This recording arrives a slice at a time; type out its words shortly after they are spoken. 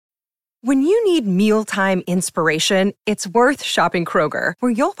When you need mealtime inspiration, it's worth shopping Kroger,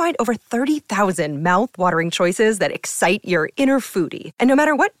 where you'll find over 30,000 mouth-watering choices that excite your inner foodie. And no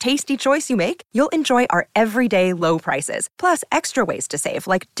matter what tasty choice you make, you'll enjoy our everyday low prices, plus extra ways to save,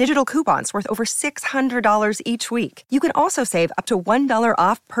 like digital coupons worth over $600 each week. You can also save up to $1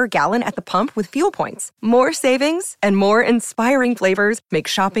 off per gallon at the pump with fuel points. More savings and more inspiring flavors make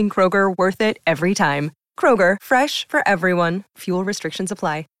shopping Kroger worth it every time. Kroger, fresh for everyone. Fuel restrictions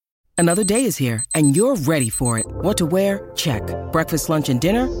apply. Another day is here, and you're ready for it. What to wear? Check. Breakfast, lunch, and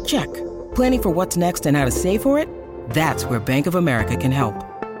dinner? Check. Planning for what's next and how to save for it? That's where Bank of America can help.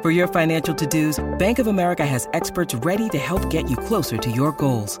 For your financial to-dos, Bank of America has experts ready to help get you closer to your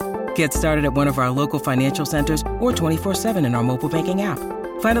goals. Get started at one of our local financial centers or 24/7 in our mobile banking app.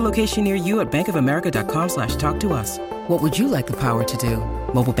 Find a location near you at bankofamerica.com/talktous. What would you like the power to do?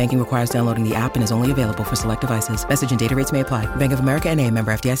 Mobile banking requires downloading the app and is only available for select devices. Message and data rates may apply. Bank of America N.A.,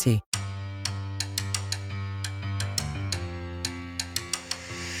 member FDIC.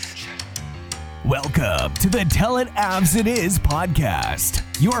 Welcome to the It Avs It Is podcast,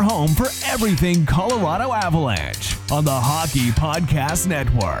 your home for everything Colorado Avalanche on the Hockey Podcast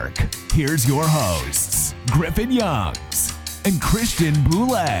Network. Here's your hosts, Griffin Youngs and Christian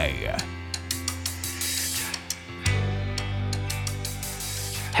Boulay.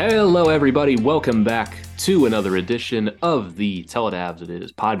 Hello, everybody. Welcome back to another edition of the It Avs It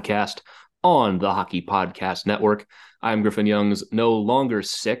Is podcast on the Hockey Podcast Network. I'm Griffin Youngs, no longer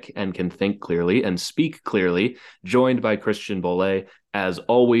sick and can think clearly and speak clearly, joined by Christian Boulay. As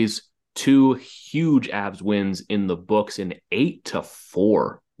always, two huge Avs wins in the books, an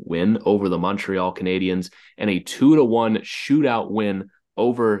 8-4 win over the Montreal Canadiens and a 2-1 shootout win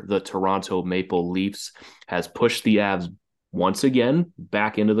over the Toronto Maple Leafs has pushed the Avs once again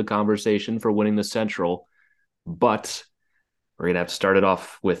back into the conversation for winning the Central. But we're going to have to start it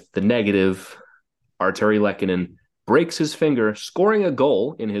off with the negative. Artturi Lehkonen breaks his finger, scoring a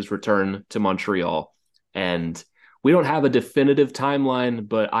goal in his return to Montreal. And we don't have a definitive timeline,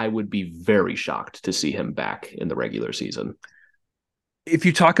 but I would be very shocked to see him back in the regular season. If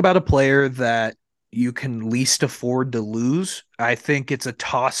you talk about a player that you can least afford to lose, I think it's a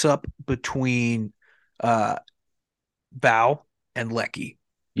toss-up between Bow and Lecky.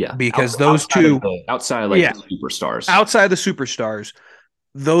 Yeah. Because those two outside of the superstars. Outside of the superstars,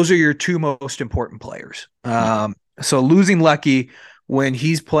 those are your two most important players. So losing Lecky when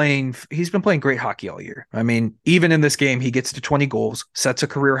he's been playing great hockey all year. I mean, even in this game, he gets to 20 goals, sets a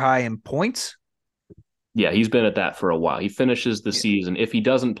career high in points. Yeah, he's been at that for a while. He finishes the season, if he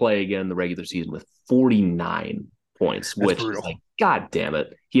doesn't play again the regular season, with 49 points, That's which brutal. is like, God damn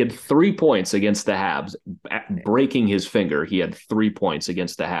it. He had 3 points against the Habs, breaking his finger. He had 3 points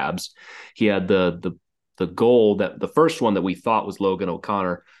against the Habs. He had the goal, that the first one that we thought was Logan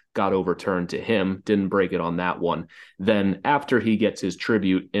O'Connor got overturned to him, didn't break it on that one. Then after he gets his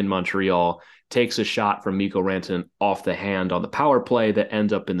tribute in Montreal, takes a shot from Mikko Rantanen off the hand on the power play that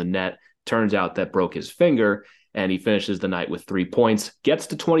ends up in the net. Turns out that broke his finger, and he finishes the night with 3 points, gets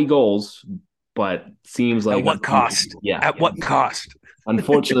to 20 goals, but seems like... At what cost? What cost?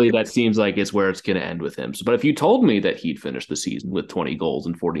 Unfortunately, that seems like it's where it's going to end with him. But if you told me that he'd finish the season with 20 goals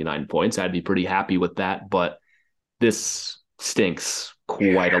and 49 points, I'd be pretty happy with that. But this stinks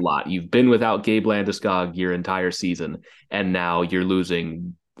quite a lot. You've been without Gabe Landeskog your entire season, and now you're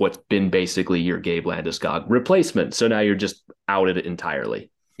losing what's been basically your Gabe Landeskog replacement. So now you're just out of it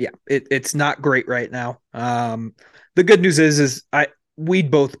entirely. Yeah, it's not great right now. The good news is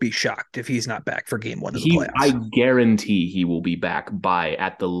we'd both be shocked if he's not back for game one of the playoffs. I guarantee he will be back by,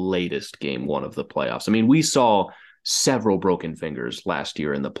 at the latest, game one of the playoffs. I mean, we saw several broken fingers last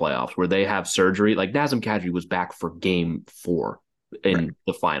year in the playoffs where they have surgery. Like Nazem Kadri was back for game 4 in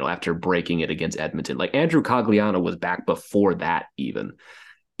the final after breaking it against Edmonton. Like Andrew Cogliano was back before that even.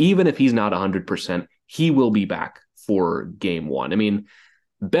 Even if he's not 100%, he will be back for game 1. I mean,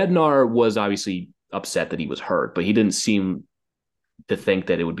 Bednar was obviously upset that he was hurt, but he didn't seem to think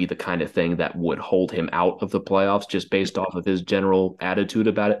that it would be the kind of thing that would hold him out of the playoffs just based off of his general attitude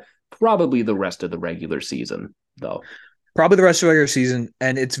about it. Probably the rest of the regular season, though. Probably the rest of the regular season.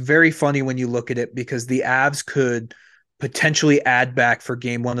 And it's very funny when you look at it because the Avs could potentially add back for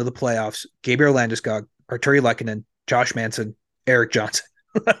game 1 of the playoffs Gabriel Landeskog, Artturi Lehkonen, Josh Manson, Eric Johnson.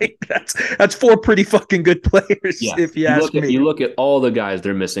 Like that's 4 pretty fucking good players, if you ask me. You look at all the guys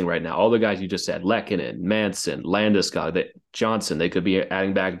they're missing right now. All the guys you just said: Lehkonen, Manson, Landeskog, Johnson. They could be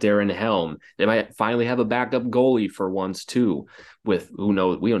adding back Darren Helm. They might finally have a backup goalie for once too. With who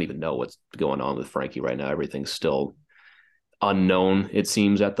knows? We don't even know what's going on with Frankie right now. Everything's still unknown, it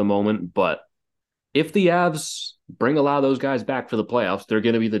seems, at the moment. But if the Avs bring a lot of those guys back for the playoffs. They're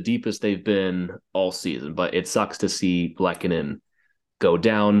going to be the deepest they've been all season, but it sucks to see Lehkonen go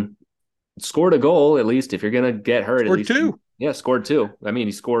down. Scored a goal, at least. If you're going to get hurt, Scored at least. two. Yeah, scored two. I mean,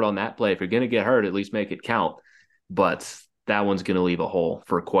 he scored on that play. If you're going to get hurt, at least make it count. But that one's going to leave a hole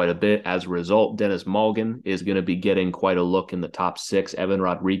for quite a bit. As a result, Dennis Malgin is going to be getting quite a look in the top six. Evan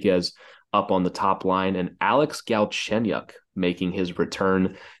Rodriguez up on the top line, and Alex Galchenyuk making his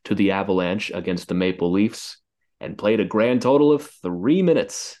return to the Avalanche against the Maple Leafs and played a grand total of 3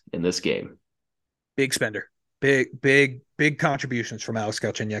 minutes in this game. Big spender. Big contributions from Alex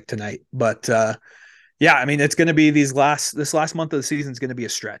Galchenyuk tonight. But yeah, I mean, it's going to be this last month of the season is going to be a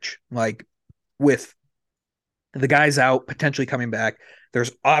stretch. Like with the guys out, potentially coming back,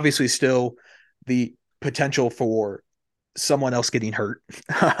 there's obviously still the potential for someone else getting hurt.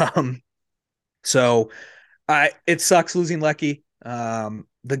 So it sucks losing Lecky.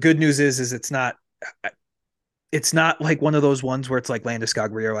 The good news is it's not like one of those ones where it's like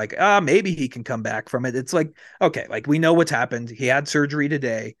Landeskog where you're like, maybe he can come back from it. It's like, okay, like we know what's happened. He had surgery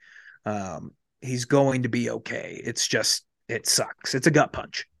today. He's going to be okay. It's just, it sucks. It's a gut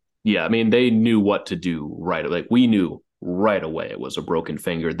punch. Yeah, I mean, they knew what to do right. Like we knew right away it was a broken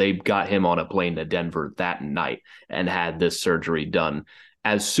finger. They got him on a plane to Denver that night and had this surgery done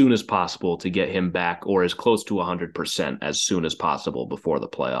as soon as possible to get him back or as close to 100% as soon as possible before the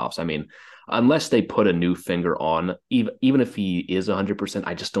playoffs. I mean, unless they put a new finger on, even if he is 100%,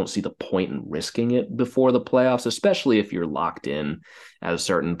 I just don't see the point in risking it before the playoffs, especially if you're locked in at a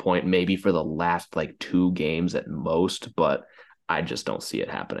certain point, maybe for the last like 2 games at most, but I just don't see it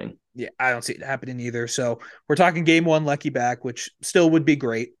happening. Yeah, I don't see it happening either. So we're talking game 1, Lecky back, which still would be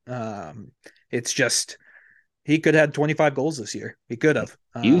great. It's just, he could have had 25 goals this year. He could have.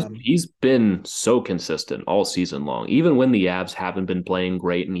 He's been so consistent all season long. Even when the Avs haven't been playing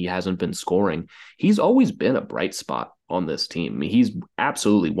great and he hasn't been scoring, he's always been a bright spot on this team. I mean, he's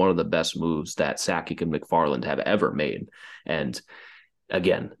absolutely one of the best moves that Sakic and McFarland have ever made. And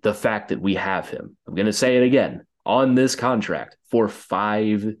again, the fact that we have him, I'm going to say it again, on this contract for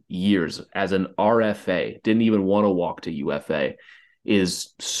 5 years as an RFA, didn't even want to walk to UFA,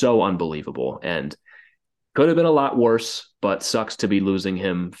 is so unbelievable. And could have been a lot worse, but sucks to be losing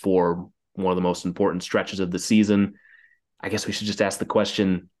him for one of the most important stretches of the season. I guess we should just ask the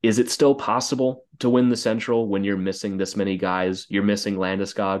question, is it still possible to win the Central when you're missing this many guys? You're missing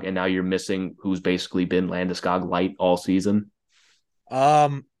Landeskog, and now you're missing who's basically been Landeskog light all season?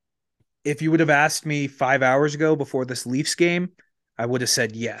 If you would have asked me 5 hours ago before this Leafs game, I would have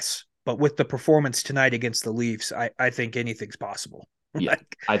said yes. But with the performance tonight against the Leafs, I think anything's possible. Yeah,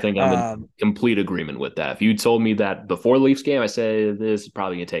 I think I'm in complete agreement with that. If you told me that before the Leafs game, I say this is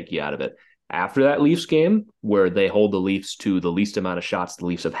probably going to take you out of it. After that Leafs game, where they hold the Leafs to the least amount of shots the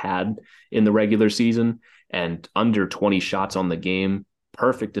Leafs have had in the regular season and under 20 shots on the game,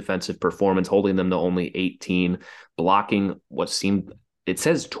 perfect defensive performance, holding them to only 18, blocking what seemed, it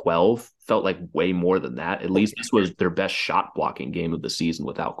says 12, felt like way more than that. At least this was their best shot blocking game of the season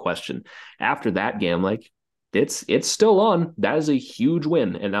without question. After that game, like, it's still on. That is a huge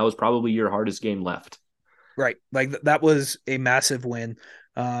win, and that was probably your hardest game left. Right. Like that was a massive win.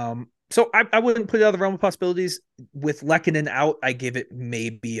 So I wouldn't put it out of the realm of possibilities. With Lehkonen out, I give it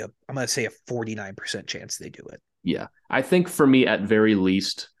maybe I'm going to say a 49% chance they do it. Yeah. I think for me, at very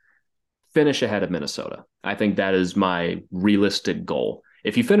least, finish ahead of Minnesota. I think that is my realistic goal.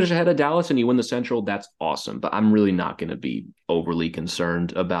 If you finish ahead of Dallas and you win the Central, that's awesome. But I'm really not going to be overly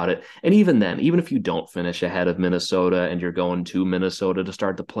concerned about it. And even then, even if you don't finish ahead of Minnesota and you're going to Minnesota to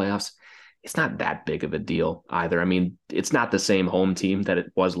start the playoffs, it's not that big of a deal either. I mean, it's not the same home team that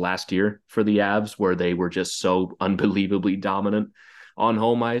it was last year for the Avs, where they were just so unbelievably dominant on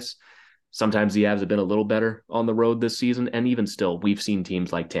home ice. Sometimes the Avs have been a little better on the road this season. And even still, we've seen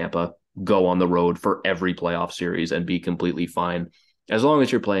teams like Tampa go on the road for every playoff series and be completely fine. As long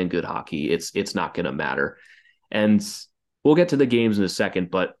as you're playing good hockey, it's not going to matter. And we'll get to the games in a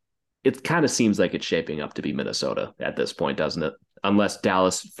second, but it kind of seems like it's shaping up to be Minnesota at this point, doesn't it? Unless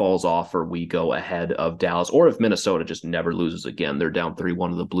Dallas falls off or we go ahead of Dallas, or if Minnesota just never loses again. They're down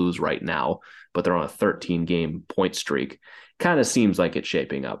 3-1 to the Blues right now, but they're on a 13-game point streak. Kind of seems like it's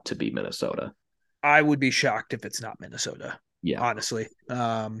shaping up to be Minnesota. I would be shocked if it's not Minnesota. Yeah, honestly.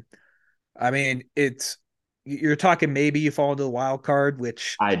 I mean, you're talking maybe you fall into the wild card,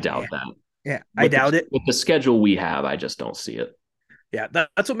 which I doubt that. Yeah, I doubt it. With the schedule we have, I just don't see it. Yeah,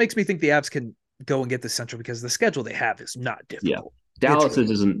 that's what makes me think the Avs can go and get the Central, because the schedule they have is not difficult. Yeah.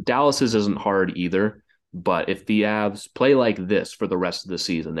 Dallas's isn't hard either, but if the Avs play like this for the rest of the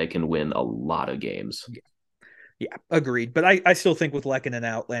season, they can win a lot of games. Yeah, agreed. But I still think with Lehkonen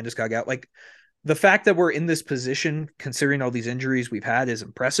out, Landeskog out, like the fact that we're in this position, considering all these injuries we've had, is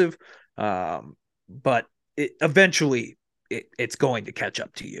impressive. But eventually it's going to catch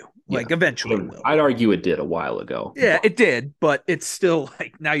up to you. Yeah. Like eventually it will. I'd argue it did a while ago. Yeah, it did, but it's still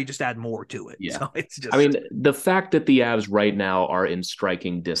like now you just add more to it. Yeah. So it's just, I mean, the fact that the Avs right now are in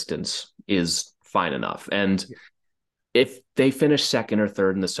striking distance is fine enough. And if they finish second or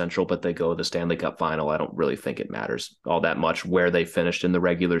third in the Central, but they go to the Stanley Cup final, I don't really think it matters all that much where they finished in the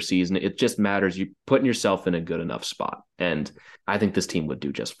regular season. It just matters you putting yourself in a good enough spot. And I think this team would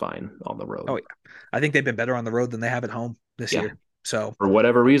do just fine on the road. oh yeah, I think they've been better on the road than they have at home this year. So for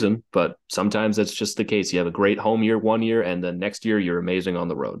whatever reason, but sometimes that's just the case. You have a great home year one year, and then next year you're amazing on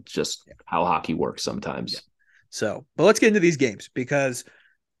the road. It's just how hockey works sometimes. Yeah. So, but let's get into these games because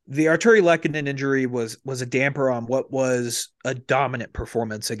the Arturi Lehkonen injury was a damper on what was a dominant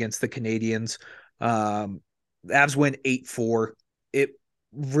performance against the Canadiens. The Avs win 8-4. It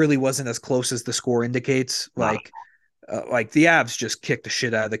really wasn't as close as the score indicates. Wow. Like the Avs just kicked the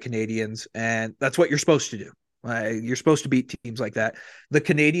shit out of the Canadiens, and that's what you're supposed to do. You're supposed to beat teams like that. The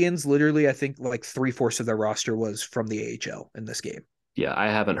Canadiens, literally, I think like 3/4 of their roster was from the AHL in this game. Yeah, I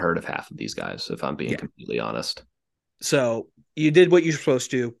haven't heard of half of these guys, if I'm being completely honest. So you did what you're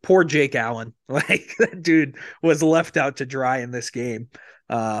supposed to. Poor Jake Allen. Like that dude was left out to dry in this game.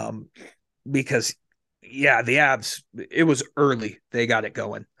 Because the Avs, it was early. They got it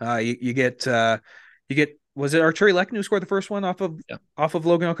going. You get was it Arturi Lehkonen who scored the first one off of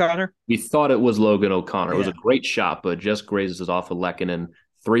Logan O'Connor? We thought it was Logan O'Connor. It was a great shot, but just grazes off of Lehkonen.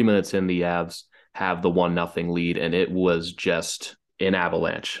 3 minutes in, the Avs have the 1-0 lead, and it was just an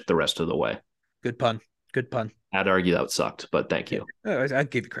avalanche the rest of the way. Good pun. I'd argue that sucked, but thank you. I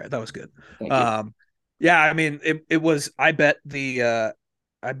give you credit. That was good. Thank you. Yeah, I mean, it was. I bet the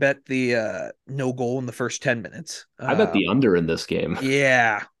no goal in the first 10 minutes. I bet the under in this game.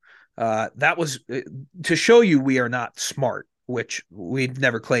 Yeah, that was to show you we are not smart, which we've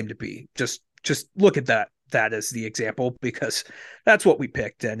never claimed to be. Just look at that as the example because that's what we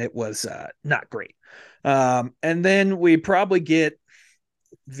picked, and it was not great. And then we probably get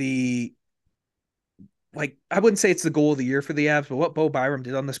I wouldn't say it's the goal of the year for the Avs, but what Bo Byram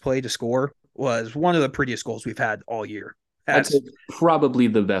did on this play to score was one of the prettiest goals we've had all year. That's probably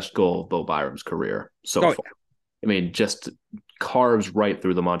the best goal of Bo Byram's career so far. Yeah. I mean, just carves right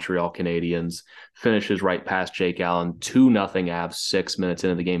through the Montreal Canadiens, finishes right past Jake Allen, 2-0 Avs 6 minutes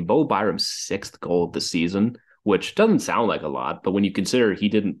into the game. Bo Byram's 6th goal of the season, which doesn't sound like a lot, but when you consider he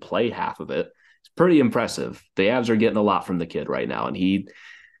didn't play half of it, it's pretty impressive. The Avs are getting a lot from the kid right now, and he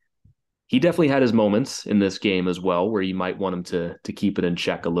definitely had his moments in this game as well, where you might want him to keep it in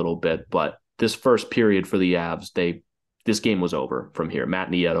check a little bit. But this first period for the Avs, this game was over from here.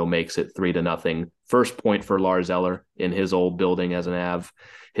 Matt Nieto makes it 3-0. First point for Lars Eller in his old building as an Av.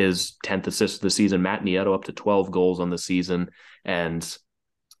 His 10th assist of the season. Matt Nieto up to 12 goals on the season. And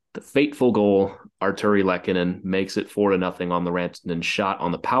the fateful goal, Arturi Lehkonen makes it 4-0 on the Rantanen shot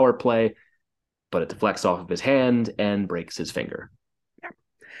on the power play, but it deflects off of his hand and breaks his finger.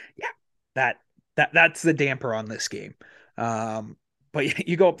 Yeah. That's the damper on this game. But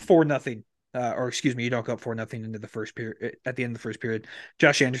you go up 4-0. Or excuse me, you don't go up 4-0 into the first period. At the end of the first period,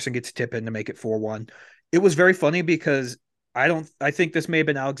 Josh Anderson gets a tip in to make it 4-1. It was very funny because I think this may have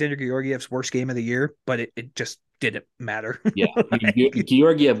been Alexander Georgiev's worst game of the year, but it just didn't matter. Yeah,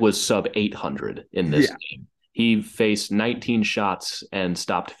 Georgiev was sub 800 in this game. He faced 19 shots and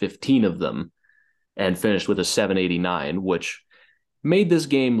stopped 15 of them, and finished with a 789, which made this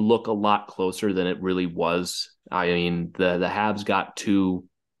game look a lot closer than it really was. I mean, the Habs got two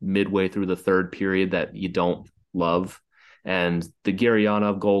midway through the third period that you don't love. And the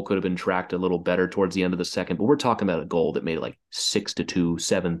Gurianov goal could have been tracked a little better towards the end of the second, but we're talking about a goal that made it like 6-2,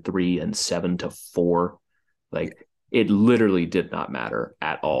 7-3, and 7-4. Like it literally did not matter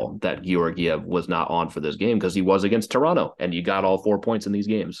at all that Georgiev was not on for this game because he was against Toronto and you got all 4 points in these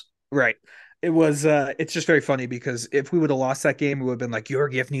games. Right. It was it's just very funny because if we would have lost that game, we would have been like,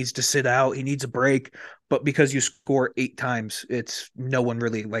 Georgiev needs to sit out. He needs a break. But because you score 8 times, no one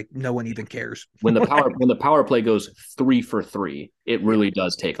even cares. When the power play goes 3 for 3, it really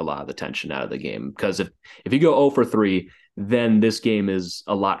does take a lot of the tension out of the game. Because if you go 0 for 3, then this game is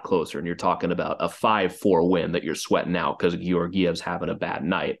a lot closer. And you're talking about a 5-4 win that you're sweating out because Georgiev's having a bad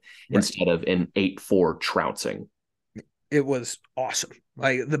night instead of an 8-4 trouncing. It was awesome.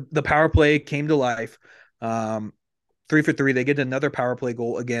 Like the power play came to life. 3 for 3. They get another power play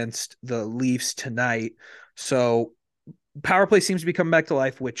goal against the Leafs tonight. So power play seems to be coming back to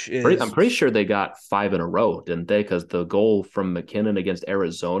life, which is I'm pretty sure they got 5 in a row, didn't they? Because the goal from McKinnon against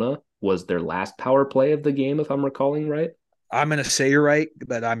Arizona was their last power play of the game, if I'm recalling right. I'm going to say you're right,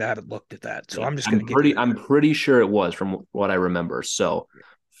 but I haven't looked at that. So Yeah, I'm just going to give you I'm pretty sure it was from what I remember. So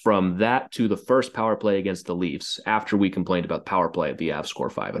from that to the first power play against the Leafs, after we complained about power play, the Avs score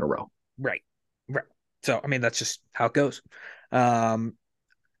 5 in a row. right. Right. So, I mean, that's just how it goes.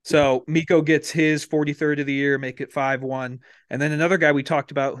 So Mikko gets his 43rd of the year, make it 5-1. And then another guy we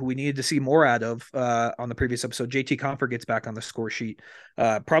talked about who we needed to see more out of on the previous episode, JT Compher gets back on the score sheet.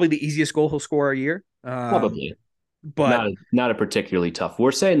 Probably the easiest goal he'll score a year. Probably. But Not a particularly tough.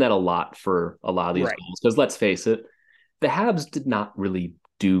 We're saying that a lot for a lot of these goals because let's face it, the Habs did not really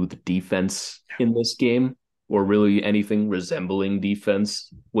do the defense in this game or really anything resembling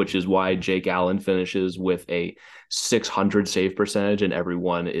defense, which is why Jake Allen finishes with a 600 save percentage and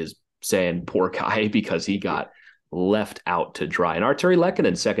everyone is saying poor guy because he got left out to dry. And Artturi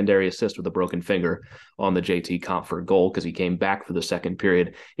Lehkonen, secondary assist with a broken finger on the JT Compher goal because he came back for the second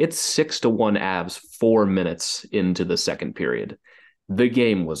period. It's 6-1 Avs 4 minutes into the second period. The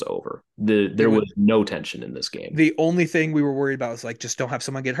game was over. There was no tension in this game. The only thing we were worried about was like, just don't have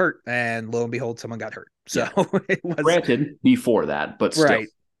someone get hurt. And lo and behold, someone got hurt. So it was granted before that, but still. Right.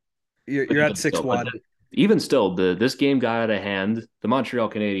 You're at 6-1. Even still, this game got out of hand. The Montreal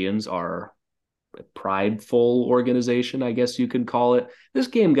Canadiens are a prideful organization, I guess you could call it. This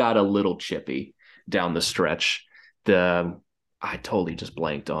game got a little chippy down the stretch. I totally just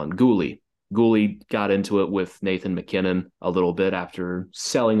blanked on Gooley. Gooley got into it with Nathan MacKinnon a little bit after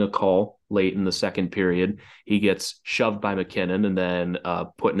selling a call late in the second period. He gets shoved by MacKinnon and then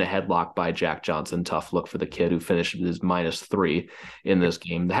put in a headlock by Jack Johnson. Tough look for the kid who finished his -3 in this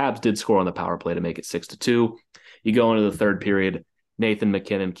game. The Habs did score on the power play to make it 6-2. You go into the third period. Nathan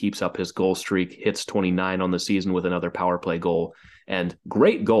MacKinnon keeps up his goal streak, hits 29 on the season with another power play goal, and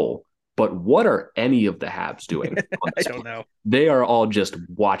great goal. But what are any of the Habs doing? I don't know. They are all just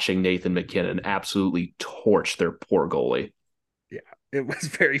watching Nathan MacKinnon absolutely torch their poor goalie. Yeah, it was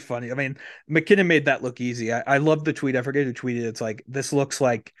very funny. I mean, MacKinnon made that look easy. I love the tweet. I forget who tweeted it. It's like, this looks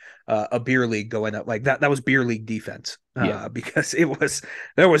like a beer league going up. Like that was beer league defense. Because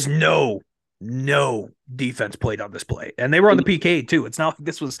there was no defense played on this play. And they were on the PK too. It's not like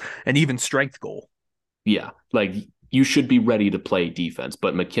this was an even strength goal. Yeah, like you should be ready to play defense,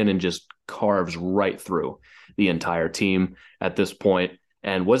 but MacKinnon just carves right through the entire team at this point.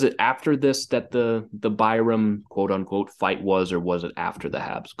 And was it after this that the Byram quote unquote fight was, or was it after the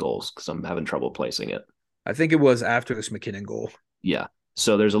Habs goals? Because I'm having trouble placing it. I think it was after this MacKinnon goal. Yeah.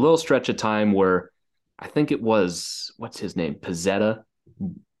 So there's a little stretch of time where I think it was, what's his name? Pizzetta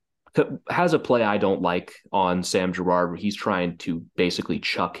has a play I don't like on Sam Girard where he's trying to basically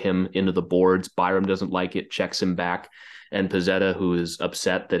chuck him into the boards. Byram doesn't like it, checks him back. And Pizzetta, who is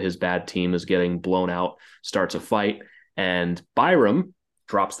upset that his bad team is getting blown out, starts a fight. And Byram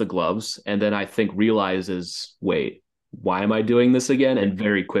drops the gloves and then I think realizes, wait, why am I doing this again? And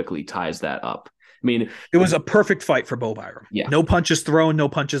very quickly ties that up. I mean, it was a perfect fight for Bo Byram. Yeah. No punches thrown, no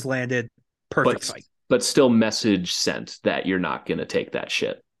punches landed. Perfect fight. But still message sent that you're not going to take that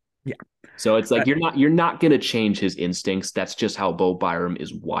shit. Yeah. So it's like you're not going to change his instincts. That's just how Bo Byram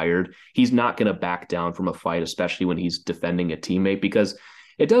is wired. He's not going to back down from a fight, especially when he's defending a teammate, because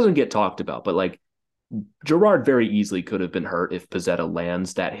it doesn't get talked about. But like Girard very easily could have been hurt if Pizzetta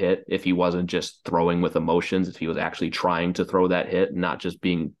lands that hit, if he wasn't just throwing with emotions, if he was actually trying to throw that hit, not just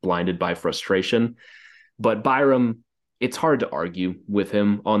being blinded by frustration. But Byram, it's hard to argue with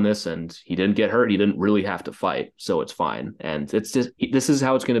him on this, and he didn't get hurt. He didn't really have to fight, so it's fine. And it's just, this is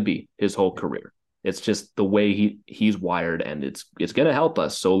how it's going to be his whole career. It's just the way he's wired, and it's going to help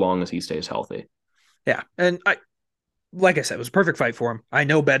us so long as he stays healthy. Yeah, and like I said, it was a perfect fight for him. I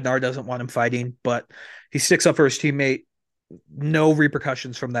know Bednar doesn't want him fighting, but he sticks up for his teammate. No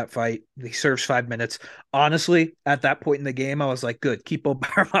repercussions from that fight. He serves 5 minutes. Honestly, at that point in the game, I was like, good, keep Bo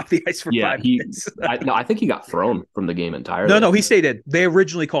Byram off the ice for 5 minutes. I think he got thrown from the game entirely. No, he stayed in. They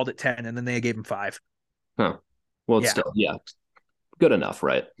originally called it 10, and then they gave him 5. Huh. Well, it's still, good enough,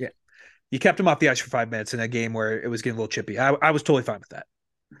 right? Yeah. You kept him off the ice for 5 minutes in a game where it was getting a little chippy. I was totally fine with that.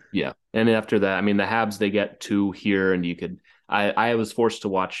 Yeah. And after that, I mean, the Habs, they get 2 here, and I was forced to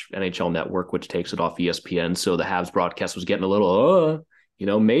watch NHL Network, which takes it off ESPN. So the Habs broadcast was getting a little,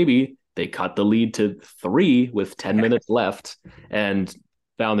 maybe they cut the lead to 3 with 10 minutes left, and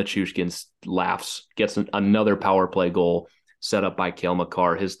Val Nichushkin laughs, gets another power play goal set up by Cale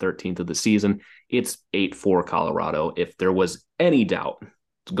Makar, his 13th of the season. It's 8-4 Colorado. If there was any doubt,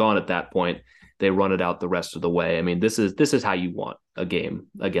 it's gone at that point. They run it out the rest of the way. I mean, this is how you want a game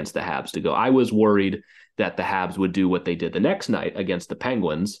against the Habs to go. I was worried that the Habs would do what they did the next night against the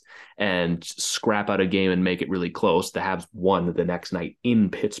Penguins and scrap out a game and make it really close. The Habs won the next night in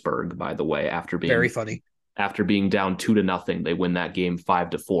Pittsburgh, by the way, after being very funny. after being down 2-0. They win that game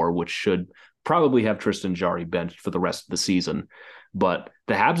 5-4, which should probably have Tristan Jarry benched for the rest of the season. But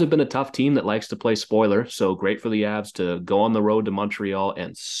the Habs have been a tough team that likes to play spoiler, so great for the Avs to go on the road to Montreal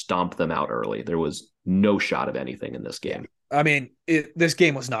and stomp them out early. There was no shot of anything in this game. I mean, this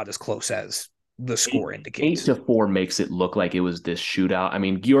game was not as close as the score indicates. 8-4 makes it look like it was this shootout. I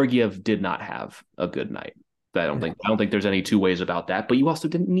mean, Georgiev did not have a good night. I don't think there's any two ways about that, but you also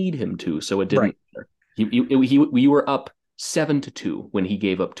didn't need him to, so it didn't matter. We were up 7-2 when he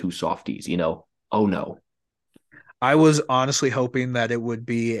gave up 2 softies, Oh no. I was honestly hoping that it would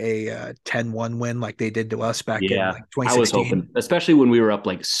be a 10-1 win like they did to us back in 2016. I was hoping, especially when we were up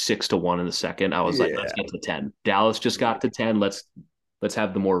 6-1 in the second. I was like, let's get to 10. Dallas just got to 10. Let's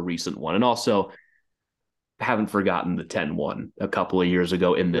have the more recent one. And also, haven't forgotten the 10-1 a couple of years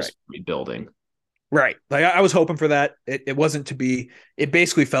ago in this building. Right. Like I was hoping for that. It wasn't to be. It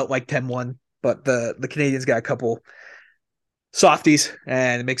basically felt like 10-1, but the Canadians got a couple softies,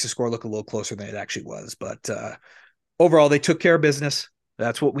 and it makes the score look a little closer than it actually was. But overall, they took care of business.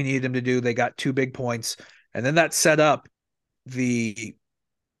 That's what we needed them to do. They got 2 big points. And then that set up the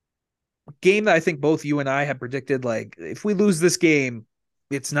game that I think both you and I have predicted. Like, if we lose this game,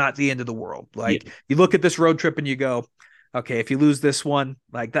 it's not the end of the world. You look at this road trip and you go, okay, if you lose this one,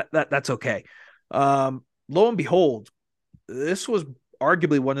 that's okay. Lo and behold, this was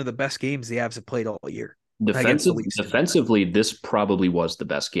arguably one of the best games the Avs have played all year. Defensively, this probably was the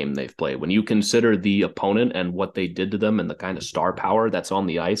best game they've played. When you consider the opponent and what they did to them and the kind of star power that's on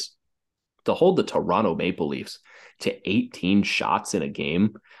the ice, to hold the Toronto Maple Leafs to 18 shots in a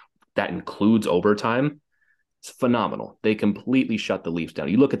game that includes overtime, it's phenomenal. They completely shut the Leafs down.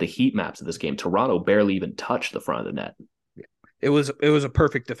 You look at the heat maps of this game, Toronto barely even touched the front of the net. It was a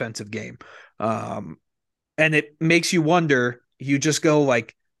perfect defensive game. And it makes you wonder, you just go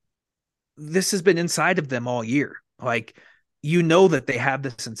this has been inside of them all year. That they have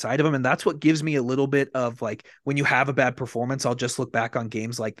this inside of them. And that's what gives me a little bit of when you have a bad performance, I'll just look back on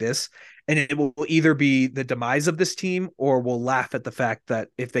games like this and it will either be the demise of this team or we'll laugh at the fact that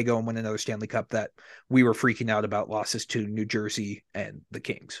if they go and win another Stanley Cup, that we were freaking out about losses to New Jersey and the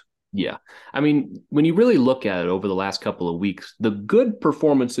Kings. Yeah. I mean, when you really look at it over the last couple of weeks, the good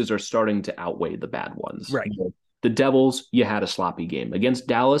performances are starting to outweigh the bad ones. Right. The Devils, you had a sloppy game. Against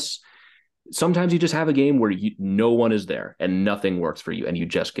Dallas, sometimes you just have a game where no one is there and nothing works for you and you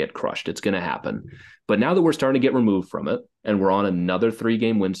just get crushed. It's going to happen. But now that we're starting to get removed from it and we're on another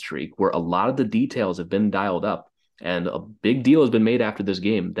 3-game win streak where a lot of the details have been dialed up and a big deal has been made after this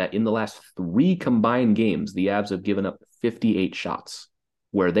game that in the last 3 combined games, the Avs have given up 58 shots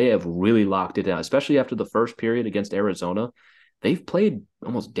where they have really locked it down, especially after the first period against Arizona. They've played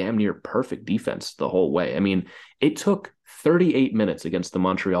almost damn near perfect defense the whole way. I mean, it took 38 minutes against the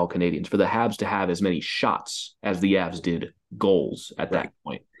Montreal Canadiens for the Habs to have as many shots as the Avs did goals at that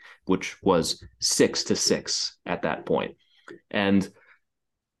point, which was 6-6 at that point. And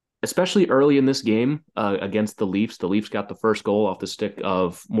especially early in this game against the Leafs got the first goal off the stick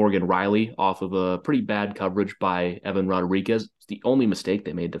of Morgan Rielly off of a pretty bad coverage by Evan Rodriguez. It's the only mistake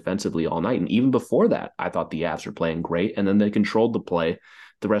they made defensively all night. And even before that, I thought the Avs were playing great. And then they controlled the play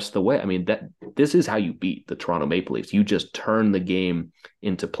the rest of the way. I mean, this is how you beat the Toronto Maple Leafs. You just turn the game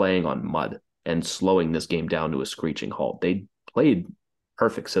into playing on mud and slowing this game down to a screeching halt. They played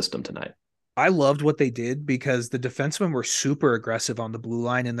perfect system tonight. I loved what they did because the defensemen were super aggressive on the blue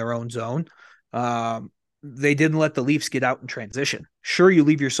line in their own zone. They didn't let the Leafs get out in transition. Sure, you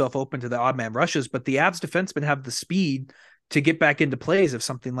leave yourself open to the odd man rushes, but the Avs defensemen have the speed to get back into plays if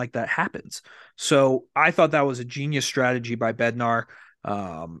something like that happens. So I thought that was a genius strategy by Bednar.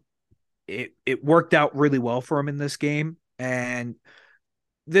 It worked out really well for him in this game. And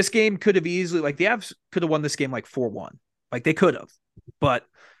this game could have easily, the Avs could have won this game 4-1. They could have. But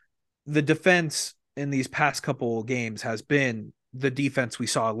the defense in these past couple games has been the defense we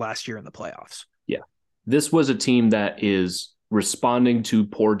saw last year in the playoffs. Yeah. This was a team that is responding to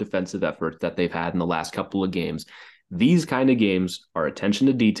poor defensive efforts that they've had in the last couple of games. These kind of games are attention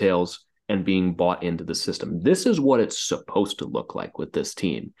to details and being bought into the system. This is what it's supposed to look like with this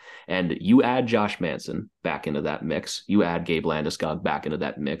team. And you add Josh Manson back into that mix. You add Gabe Landeskog back into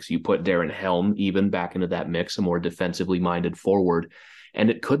that mix. You put Darren Helm even back into that mix, a more defensively minded forward. And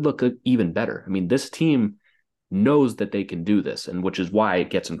it could look even better. I mean, this team knows that they can do this, and which is why it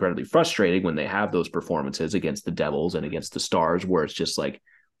gets incredibly frustrating when they have those performances against the Devils and against the Stars, where it's just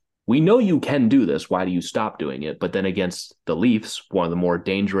we know you can do this. Why do you stop doing it? But then against the Leafs, one of the more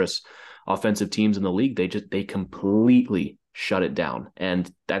dangerous offensive teams in the league, they completely shut it down. And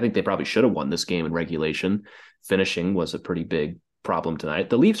I think they probably should have won this game in regulation. Finishing was a pretty big problem tonight.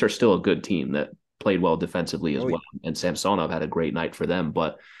 The Leafs are still a good team that played well defensively as Oh, well. And Samsonov had a great night for them.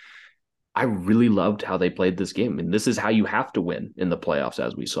 But I really loved how they played this game. And this is how you have to win in the playoffs,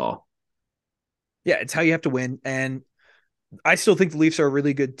 as we saw. yeah, it's how you have to win. And I still think the Leafs are a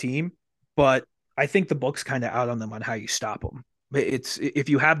really good team, but I think the book's kind of out on them on how you stop them. It's if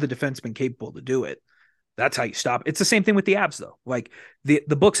you have the defenseman capable to do it, that's how you stop. It's the same thing with the Avs though. Like the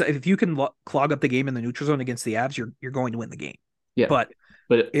books, if you can clog up the game in the neutral zone against the Avs, you're going to win the game. Yeah. But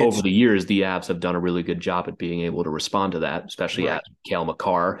over the years, the Avs have done a really good job at being able to respond to that, especially as Cale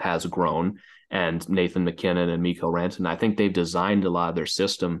Makar has grown and Nathan McKinnon and Mikko Rantanen. I think they've designed a lot of their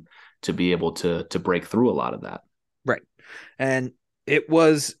system to be able to break through a lot of that. Right. And it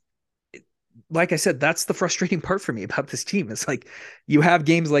was, like I said, that's the frustrating part for me about this team. It's like you have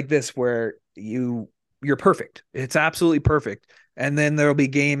games like this where you're perfect. It's absolutely perfect. And then there'll be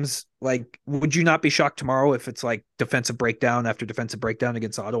games like, would you not be shocked tomorrow if it's like defensive breakdown after defensive breakdown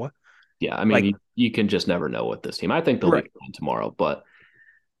against Ottawa? Yeah, I mean, you can just never know with this team. I think they'll Right. win tomorrow, but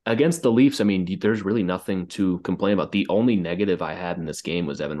against the Leafs, I mean, there's really nothing to complain about. The only negative I had in this game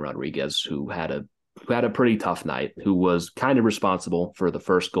was Evan Rodriguez, who had a pretty tough night, who was kind of responsible for the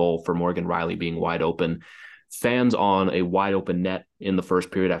first goal for Morgan Rielly being wide open. Fans on a wide open net in the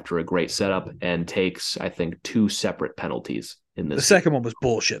first period after a great setup and takes, I think, 2 separate penalties in this. The second one was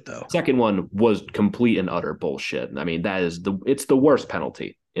bullshit, though. Second one was complete and utter bullshit. I mean, it's the worst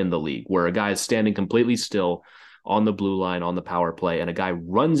penalty in the league, where a guy is standing completely still on the blue line on the power play and a guy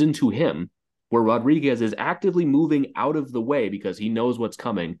runs into him, where Rodriguez is actively moving out of the way because he knows what's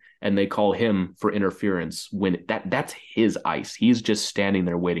coming, and they call him for interference when that's his ice. He's just standing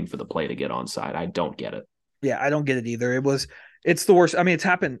there waiting for the play to get onside. I don't get it. Yeah, I don't get it either. It's the worst. I mean, it's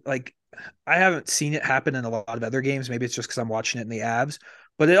happened. Like, I haven't seen it happen in a lot of other games. Maybe it's just because I'm watching it in the Avs,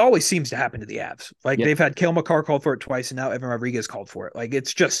 but it always seems to happen to the Avs. Like, they've had Cale Makar called for it twice, and now Evan Rodriguez called for it. Like,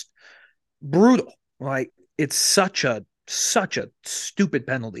 it's just brutal. Like, it's such a stupid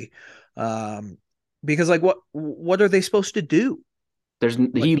penalty. Because like, what are they supposed to do?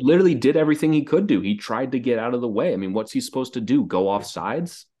 He literally did everything he could do. He tried to get out of the way. I mean, what's he supposed to do? Go off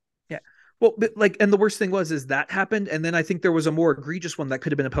sides? Yeah. Well, but like, and the worst thing is that happened, and then I think there was a more egregious one that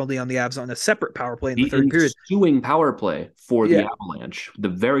could have been a penalty on the Avs on a separate power play in the third period. Ensuing power play for the Avalanche. The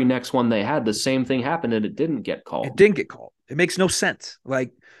very next one they had, the same thing happened, and it didn't get called. It didn't get called. It makes no sense.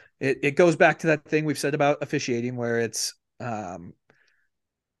 Like, it goes back to that thing we've said about officiating, where it's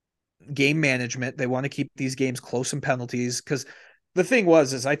game management. They want to keep these games close and penalties, because the thing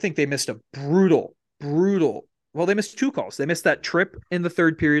is I think they missed a brutal. Well, they missed 2 calls. They missed that trip in the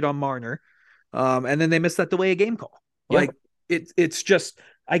third period on Marner. And then they missed that delay of game call. Like, it's just,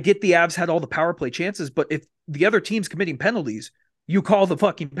 I get the Avs had all the power play chances, but if the other team's committing penalties, you call the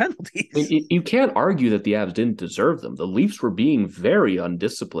fucking penalties. You can't argue that the Avs didn't deserve them. The Leafs were being very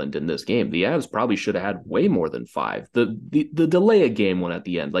undisciplined in this game. The Avs probably should have had way more than 5. The delay of game one at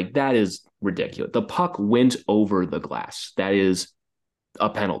the end, like, that is ridiculous. The puck went over the glass. That is a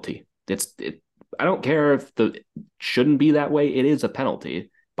penalty. I don't care if it shouldn't be that way. It is a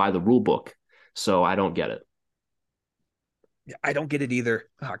penalty by the rule book. So I don't get it. Yeah, I don't get it either.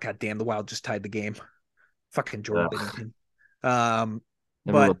 Oh, God damn, the Wild just tied the game. Fucking Jordan Binnington.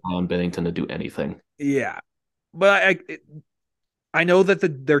 Never rely on Binnington to do anything. Yeah. But I know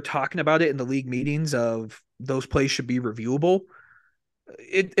that they're talking about it in the league meetings of those plays should be reviewable.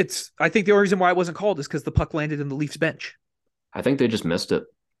 I think the only reason why it wasn't called is because the puck landed in the Leafs bench. I think they just missed it,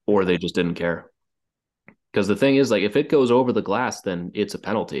 or they just didn't care. Because the thing is, like, if it goes over the glass, then it's a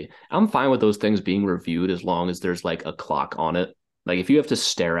penalty. I'm fine with those things being reviewed as long as there's like a clock on it. Like, if you have to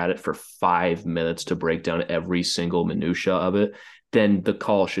stare at it for 5 minutes to break down every single minutia of it, then the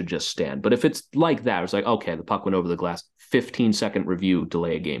call should just stand. But if it's like that, it's like, okay, the puck went over the glass, 15-second review,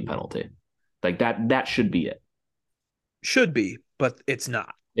 delay a game penalty. Like, that should be it. Should be, but it's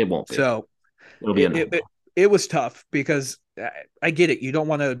not. It won't be. So it'll be it was tough, because I get it. You don't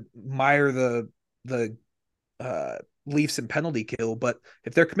want to mire the Leafs in penalty kill, but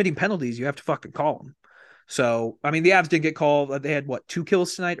if they're committing penalties, you have to fucking call them. So, I mean, the Avs did get called. They had 2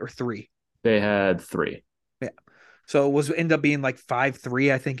 kills tonight, or 3? They had 3. Yeah. So it ended up being like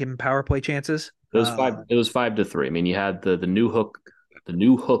 5-3, I think, in power play chances. It was 5. It was 5-3. I mean, you had the new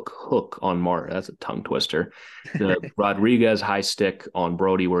hook on Marner. That's a tongue twister. The Rodriguez high stick on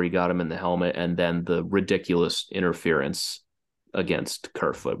Brody, where he got him in the helmet, and then the ridiculous interference against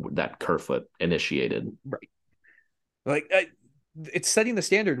Kerfoot that Kerfoot initiated. Right. Like, it's setting the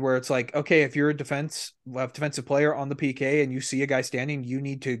standard where it's like, okay, if you're a defensive player on the PK and you see a guy standing, you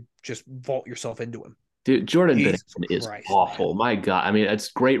need to just vault yourself into him. Dude, Jordan Binnington is awful. My God. I mean, it's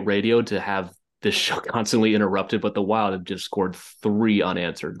great radio to have this show constantly interrupted, but the Wild have just scored 3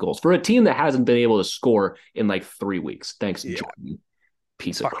 unanswered goals for a team that hasn't been able to score in like 3 weeks. Thanks, Yeah. Jordan.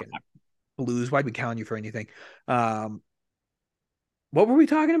 Piece of Fucking crap. Blues. Why'd we count you for anything? What were we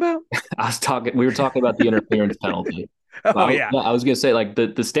talking about? We were talking about the interference penalty. Oh yeah. I was gonna say, like,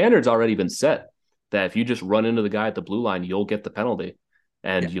 the standard's already been set that if you just run into the guy at the blue line, you'll get the penalty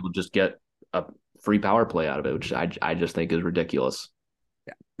and Yeah. you'll just get a free power play out of it, which I just think is ridiculous.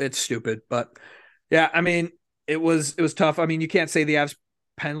 Yeah, it's stupid, but yeah, I mean, it was tough. I mean, you can't say the Avs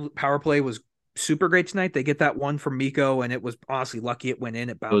power play was super great tonight. They get that one from Miko, and it was honestly lucky it went in.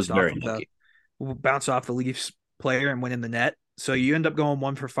 It It was bounced very lucky. bounced off the Leafs player and went in the net. So you end up going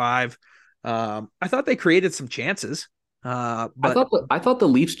 1 for 5. I thought they created some chances, but I thought the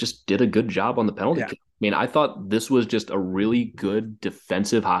Leafs just did a good job on the penalty yeah, kill. I mean, I thought this was just a really good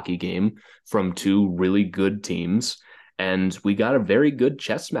defensive hockey game from 2 really good teams, and we got a very good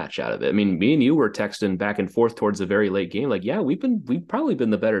chess match out of it. I mean, me and you were texting back and forth towards the very late game, like, yeah, we've probably been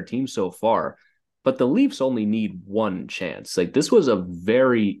the better team so far, but the Leafs only need one chance. Like, this was a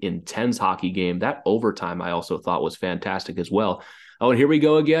very intense hockey game. That overtime I also thought was fantastic as well. Oh, and here we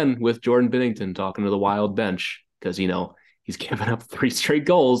go again with Jordan Binnington talking to the Wild bench because he's given up 3 straight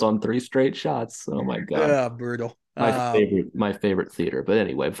goals on 3 straight shots. Oh my god, brutal. my favorite theater. But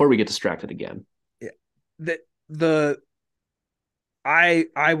anyway, before we get distracted again, Yeah, the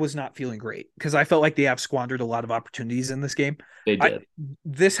I was not feeling great because I felt like the Avs squandered a lot of opportunities in this game. they did.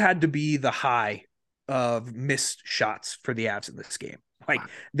 This had to be the high of missed shots for the Avs in this game. Like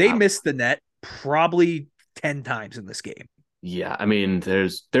they missed the net probably 10 times in this game. Yeah, I mean,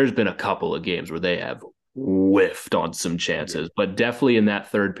 there's been a couple of games where they have whiffed on some chances, but definitely in that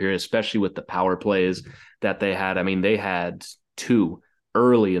third period, especially with the power plays that they had. I mean, they had 2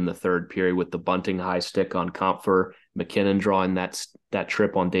 early in the third period with the bunting high stick on Kampfer, McKinnon drawing that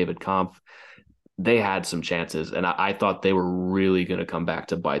trip on David Kampf. They had some chances, and I thought they were really going to come back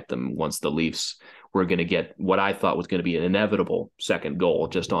to bite them once the Leafs were going to get what I thought was going to be an inevitable second goal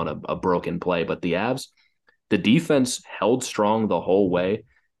just on a broken play. But the Avs, the defense held strong the whole way.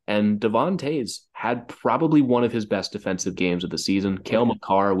 And Devon Toews had probably one of his best defensive games of the season. Cale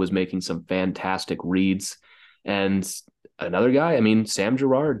Makar was making some fantastic reads. And another guy, I mean, Sam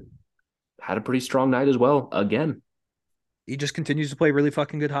Girard had a pretty strong night as well. Again, he just continues to play really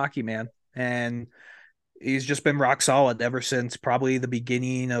fucking good hockey, man. And he's just been rock solid ever since probably the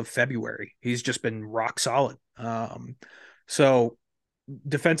beginning of February. He's just been rock solid. So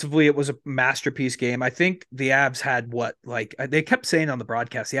defensively, it was a masterpiece game. I think the Avs had they kept saying on the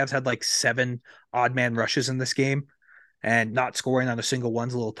broadcast, the Avs had like 7 odd man rushes in this game, and not scoring on a single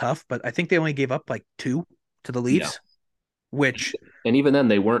one's a little tough, but I think they only gave up like 2 to the Leafs, and even then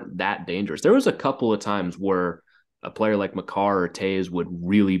they weren't that dangerous. There was a couple of times where a player like Makar or Toews would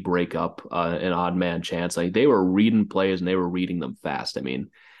really break up an odd man chance. Like, they were reading plays and they were reading them fast. I mean,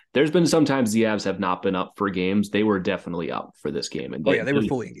 there's been sometimes the Avs have not been up for games. They were definitely up for this game. And they were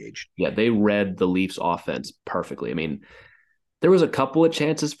fully engaged. Yeah, they read the Leafs offense perfectly. I mean, there was a couple of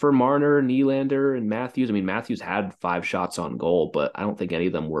chances for Marner, Nylander, and Matthews. I mean, Matthews had 5 shots on goal, but I don't think any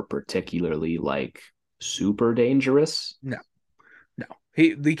of them were particularly like super dangerous. No.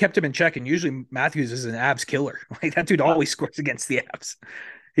 He kept him in check, and usually Matthews is an Avs killer. Like, that dude always scores against the Avs.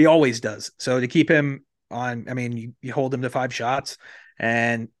 He always does. So to keep him on, I mean, you hold him to 5 shots,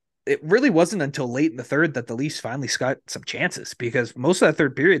 and it really wasn't until late in the third that the Leafs finally got some chances, because most of that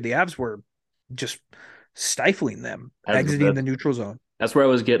third period, the Avs were just stifling them, exiting the neutral zone. That's where I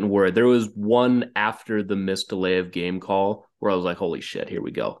was getting worried. There was one after the missed delay of game call where I was like, holy shit, here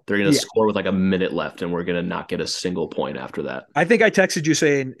we go. They're going to score with like a minute left, and we're going to not get a single point after that. I think I texted you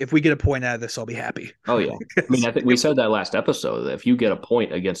saying, if we get a point out of this, I'll be happy. Oh, yeah. I mean, I think we said that last episode, that if you get a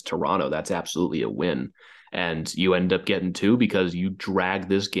point against Toronto, that's absolutely a win. And you end up getting 2 because you drag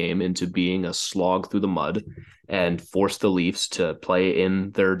this game into being a slog through the mud and force the Leafs to play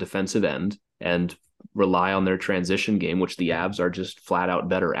in their defensive end and rely on their transition game, which the Avs are just flat out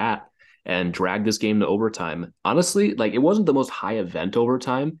better at, and drag this game to overtime. Honestly, like, it wasn't the most high event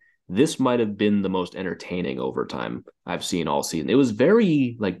overtime. This might have been the most entertaining overtime I've seen all season. It was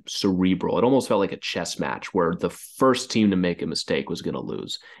very like cerebral. It almost felt like a chess match where the first team to make a mistake was going to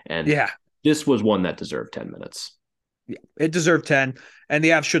lose. And this was one that deserved 10 minutes. Yeah, it deserved 10. And the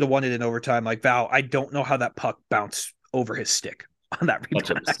Avs should have won it in overtime. Like, Val, I don't know how that puck bounced over his stick on that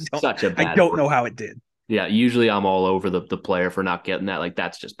rebound. I don't know how it did. Yeah, usually I'm all over the player for not getting that. Like,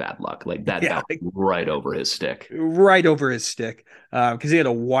 that's just bad luck. Like, that bounced right over his stick. Right over his stick, because he had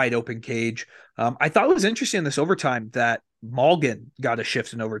a wide open cage. I thought it was interesting in this overtime that Malgin got a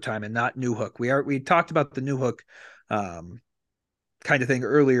shift in overtime and not Newhook. We talked about the Newhook kind of thing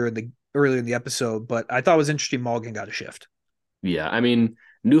earlier in the episode, but I thought it was interesting Malgin got a shift. Yeah, I mean,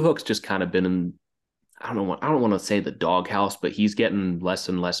 Newhook's just kind of been in. I don't want to say the doghouse, but he's getting less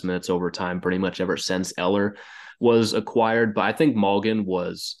and less minutes over time, pretty much ever since Eller was acquired. But I think Malgin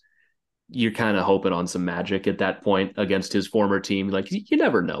was. You're kind of hoping on some magic at that point against his former team. Like you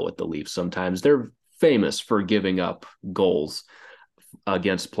never know with the Leafs. Sometimes they're famous for giving up goals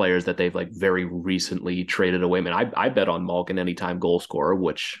against players that they've like very recently traded away. Man, I bet on Malkin anytime goal scorer,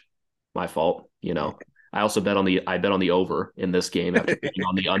 which my fault, you know. I also bet on the over in this game after betting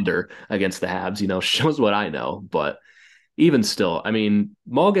on the under against the Habs, you know, shows what I know. But even still, I mean,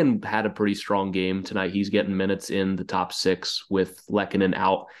 Malkin had a pretty strong game tonight. He's getting minutes in the top six with Lehkonen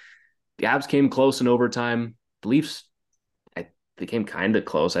out. The Habs came close in overtime. The Leafs, they came kind of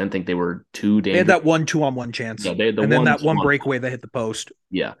close. I didn't think they were too dangerous. They had that 1 2-on-1 chance. Yeah, they had then that one breakaway that hit the post.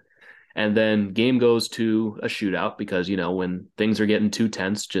 Yeah. And then game goes to a shootout because, you know, when things are getting too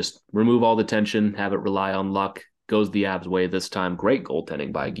tense, just remove all the tension, have it rely on luck. Goes the Avs' way this time. Great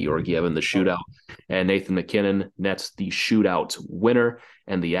goaltending by Georgiev in the shootout. And Nathan MacKinnon nets the shootout winner.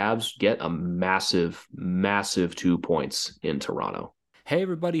 And the Avs get a massive, massive 2 points in Toronto. Hey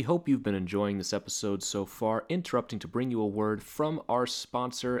everybody, hope you've been enjoying this episode so far. Interrupting to bring you a word from our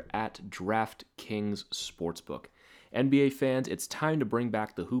sponsor at DraftKings Sportsbook. NBA fans, it's time to bring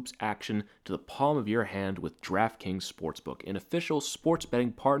back the hoops action to the palm of your hand with DraftKings Sportsbook, an official sports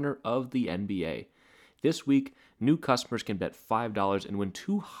betting partner of the NBA. This week, new customers can bet $5 and win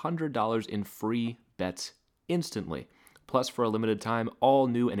 $200 in free bets instantly. Plus, for a limited time, all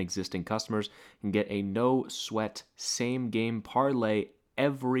new and existing customers can get a no-sweat same-game parlay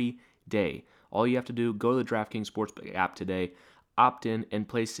every day. All you have to do, go to the DraftKings Sportsbook app today, opt in, and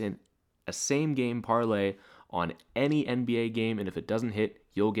place in a same-game parlay on any NBA game, and if it doesn't hit,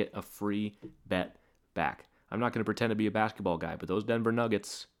 you'll get a free bet back. I'm not going to pretend to be a basketball guy, but those Denver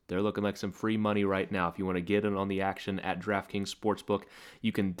Nuggets, they're looking like some free money right now. If you want to get in on the action at DraftKings Sportsbook,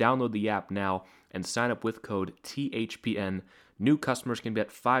 you can download the app now and sign up with code THPN. New customers can bet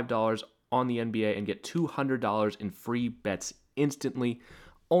 $5 on the NBA and get $200 in free bets instantly,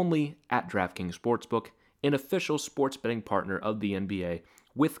 only at DraftKings Sportsbook, an official sports betting partner of the NBA,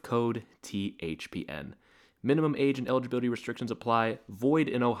 with code THPN. Minimum age and eligibility restrictions apply. Void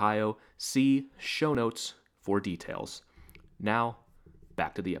in Ohio. See show notes for details. Now,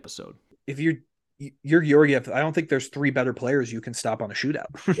 back to the episode. If you're Georgiev, I don't think there's 3 better players you can stop on a shootout.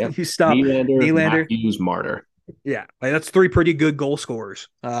 Yep. You stop Nylander, Matthews, Martyr. Yeah, like that's 3 pretty good goal scorers.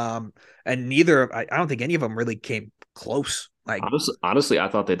 And neither, I don't think any of them really came close. Like honestly, I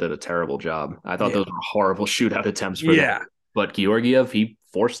thought they did a terrible job. I thought those were horrible shootout attempts for them. But Georgiev, he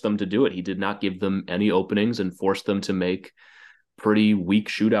forced them to do it. He did not give them any openings and forced them to make pretty weak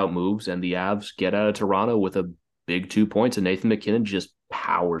shootout moves. And the Avs get out of Toronto with a big 2 points. And Nathan MacKinnon just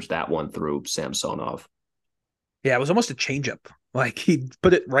powers that one through Samsonov. Yeah, it was almost a changeup. Like he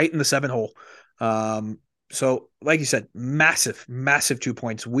put it right in the 7 hole. So like you said, massive 2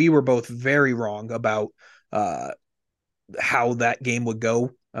 points. We were both very wrong about how that game would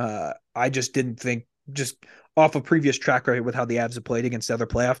go. I just didn't think, just off a previous track record with how the Avs have played against other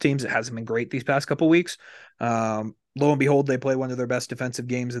playoff teams, it hasn't been great these past couple weeks. Lo and behold, they play one of their best defensive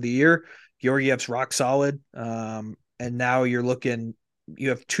games of the year. Georgiev's rock solid. And now you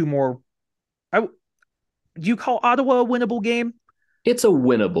have 2 more. Do you call Ottawa a winnable game? It's a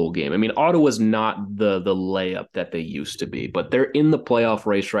winnable game. I mean, Ottawa's not the layup that they used to be, but they're in the playoff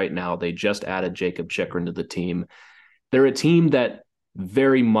race right now. They just added Jacob Chychrun to the team. They're a team that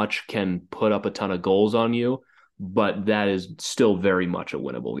very much can put up a ton of goals on you, but that is still very much a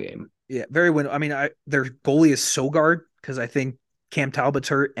winnable game. Yeah, very winnable. I mean, their goalie is Sogard because I think Cam Talbot's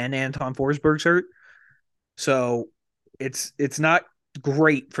hurt and Anton Forsberg's hurt. So it's not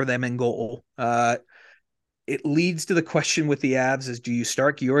great for them in goal. It leads to the question with the Avs is, do you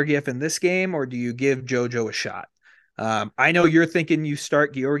start Georgiev in this game or do you give JoJo a shot? I know you're thinking you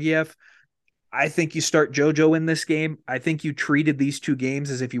start Georgiev. I think you start JoJo in this game. I think you treated these 2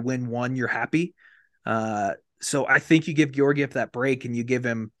 games as if you win 1, you're happy. So I think you give Georgiev that break and you give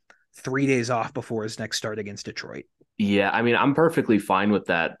him 3 days off before his next start against Detroit. Yeah, I mean, I'm perfectly fine with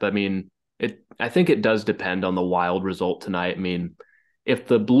that. But I mean, I think it does depend on the Wild result tonight. I mean, if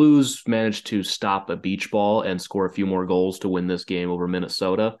the Blues manage to stop a beach ball and score a few more goals to win this game over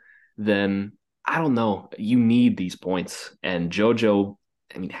Minnesota, then I don't know. You need these points. And JoJo,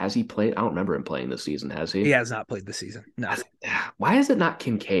 I mean, has he played? I don't remember him playing this season, has he? He has not played this season. No. Why is it not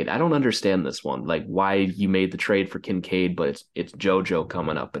Kincaid? I don't understand this one. Like why you made the trade for Kincaid, but it's JoJo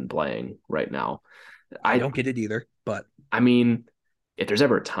coming up and playing right now. I don't get it either, but I mean, if there's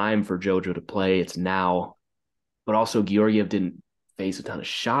ever a time for JoJo to play, it's now. But also Georgiev didn't face a ton of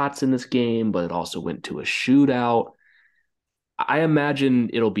shots in this game, but it also went to a shootout. I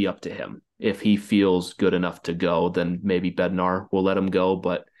imagine it'll be up to him. If he feels good enough to go, then maybe Bednar will let him go,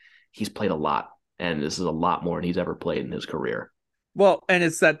 but he's played a lot, and this is a lot more than he's ever played in his career. Well, and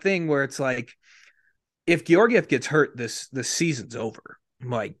it's that thing where it's like, if Georgiev gets hurt, this season's over.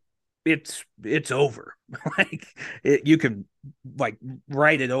 Like, it's over. Like, you can like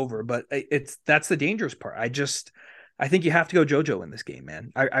write it over, but that's the dangerous part. I think you have to go JoJo in this game,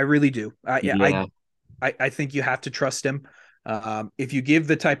 man. I really do. I think you have to trust him. If you give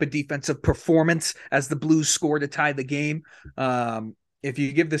the type of defensive performance as the Blues score to tie the game, if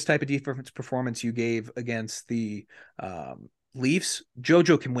you give this type of defense performance you gave against the Leafs,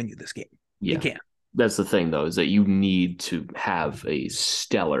 JoJo can win you this game. Yeah. He can. That's the thing, though, is that you need to have a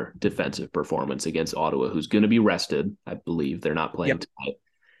stellar defensive performance against Ottawa, who's going to be rested. I believe they're not playing tonight.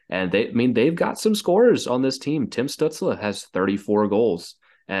 And they've got some scorers on this team. Tim Stützle has 34 goals,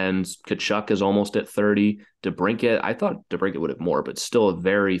 and Tkachuk is almost at 30. DeBrincat, I thought DeBrincat would have more, but still a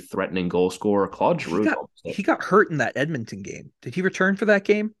very threatening goal scorer. Claude Giroux. He got hurt in that Edmonton game. Did he return for that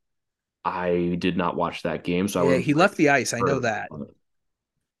game? I did not watch that game. So he left the ice. I know that.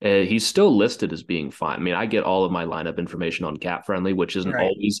 He's still listed as being fine. I mean, I get all of my lineup information on Cap Friendly, which isn't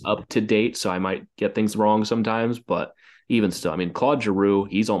always up to date, so I might get things wrong sometimes. But even still, I mean, Claude Giroux,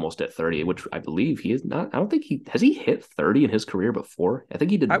 he's almost at 30, which I believe he is not. I don't think has he hit 30 in his career before. I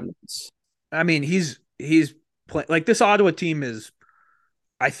think he did once. I mean, he's playing like this Ottawa team is.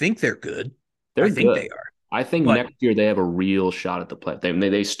 I think they're good. I think good. They are. I think next year they have a real shot at the play.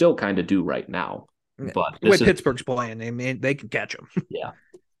 They still kind of do right now, but the way Pittsburgh's playing, I mean, they can catch them. Yeah.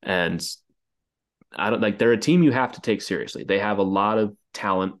 And I don't like they're a team you have to take seriously. They have a lot of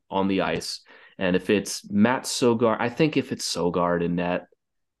talent on the ice. And if it's Matt Sogard, I think if it's Sogard in net,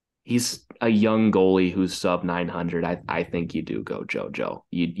 he's a young goalie who's sub 900. I think you do go JoJo.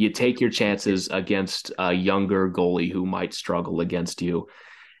 You take your chances against a younger goalie who might struggle against you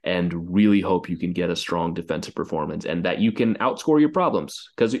and really hope you can get a strong defensive performance and that you can outscore your problems.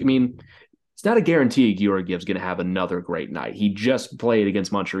 Because, I mean, it's not a guarantee Georgiev's going to have another great night. He just played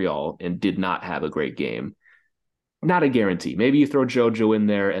against Montreal and did not have a great game. Not a guarantee. Maybe you throw JoJo in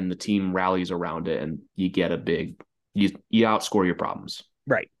there and the team rallies around it and you get you outscore your problems.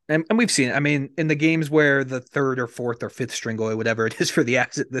 Right. And we've seen it. I mean, in the games where the third or fourth or fifth string goalie, whatever it is for the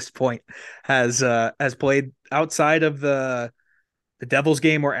Avs at this point, has played outside of the Devils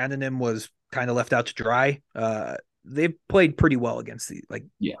game where Anonym was kind of left out to dry. They've played pretty well against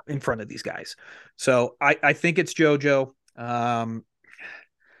in front of these guys. So I think it's JoJo.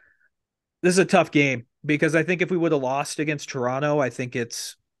 This is a tough game because I think if we would have lost against Toronto, I think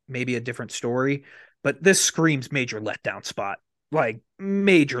it's maybe a different story, but this screams major letdown spot, like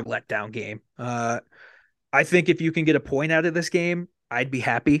major letdown game. I think if you can get a point out of this game, I'd be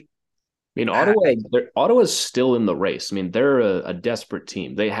happy. I mean, Ottawa's still in the race. I mean, they're a desperate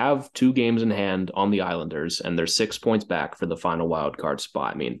team. They have 2 games in hand on the Islanders, and they're 6 points back for the final wild card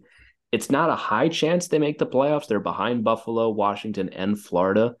spot. I mean, it's not a high chance they make the playoffs. They're behind Buffalo, Washington, and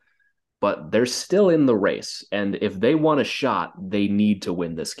Florida, but they're still in the race. And if they want a shot, they need to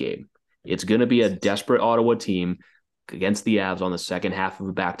win this game. It's going to be a desperate Ottawa team against the Avs on the second half of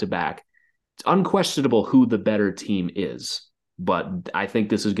a back-to-back. It's unquestionable who the better team is. But I think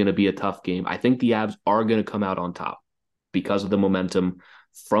this is going to be a tough game. I think the Avs are going to come out on top because of the momentum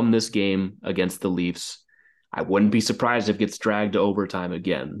from this game against the Leafs. I wouldn't be surprised if it gets dragged to overtime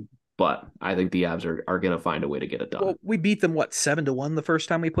again, but I think the Avs are going to find a way to get it done. Well, we beat them, 7-1 the first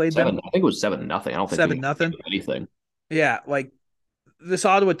time we played them? I think it was 7-0. I don't think 7-0 anything. Yeah, like this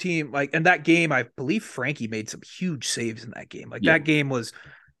Ottawa team, and that game, I believe Frankie made some huge saves in that game. That game was...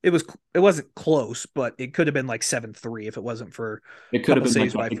 It wasn't close, but it could have been 7-3 if it wasn't for it could have been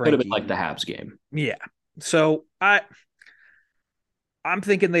saves by Frankie. It could have been like the Habs game. Yeah. So I'm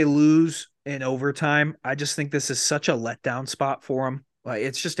thinking they lose in overtime. I just think this is such a letdown spot for them.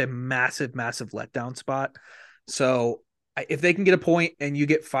 It's just a massive, massive letdown spot. So if they can get a point and you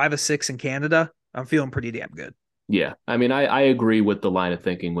get 5 of 6 in Canada, I'm feeling pretty damn good. Yeah, I mean, I agree with the line of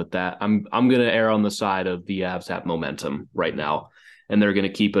thinking with that. I'm going to err on the side of the Avs have momentum right now. And they're going to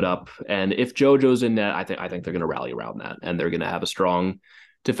keep it up. And if JoJo's in net, I think they're going to rally around that. And they're going to have a strong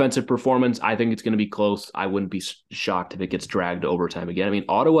defensive performance. I think it's going to be close. I wouldn't be shocked if it gets dragged to overtime again. I mean,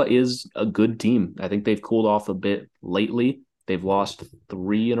 Ottawa is a good team. I think they've cooled off a bit lately. They've lost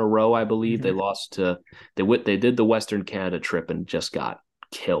 3 in a row, I believe. Mm-hmm. They lost to they did the Western Canada trip and just got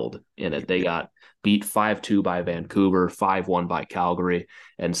killed in it. They got beat 5-2 by Vancouver, 5-1 by Calgary,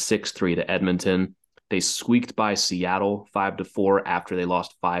 and 6-3 to Edmonton. They squeaked by Seattle 5-4 after they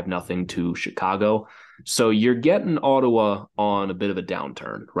lost 5-0 to Chicago. So you're getting Ottawa on a bit of a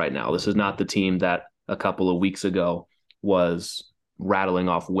downturn right now. This is not the team that a couple of weeks ago was rattling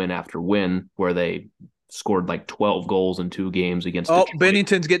off win after win, where they scored like 12 goals in 2 games against Detroit.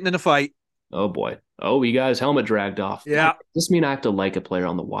 Bennington's getting in a fight. Oh boy. Oh, you guys helmet dragged off. Yeah. God, does this mean I have to like a player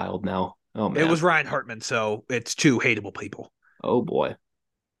on the Wild now? Oh man. It was Ryan Hartman, so it's two hateable people. Oh boy.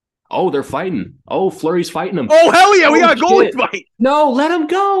 Oh, they're fighting. Oh, Fleury's fighting him. Oh, hell yeah, we got a goalie fight. No, let him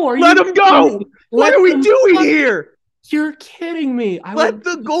go. Let him go. What are we doing here? You're kidding me. Let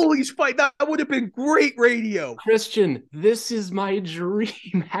the goalies fight. That would have been great radio. Christian, this is my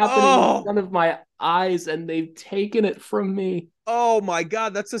dream happening in front of my eyes, and they've taken it from me. Oh, my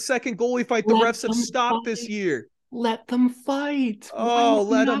God. That's the second goalie fight the refs have stopped this year. Let them fight. Oh,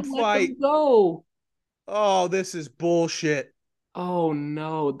 let them fight. Let them go. Oh, this is bullshit. Oh,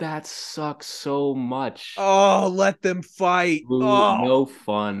 no. That sucks so much. Oh, let them fight. Ooh, no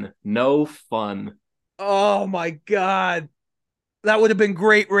fun. No fun. Oh, my God. That would have been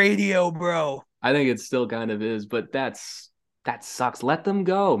great radio, bro. I think it still kind of is, but that sucks. Let them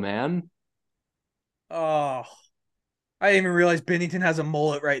go, man. Oh, I didn't even realize Bennington has a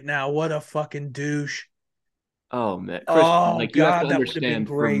mullet right now. What a fucking douche. Oh, man. Christian, you have to understand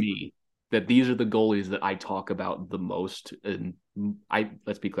for great. me that these are the goalies that I talk about the most. And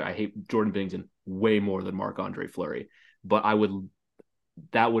let's be clear, I hate Jordan Binnington way more than Marc-Andre Fleury, but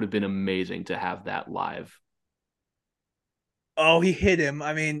that would have been amazing to have that live. Oh, he hit him.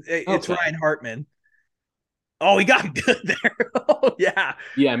 I mean, it's okay. Ryan Hartman. Oh, he got good there. Oh, yeah.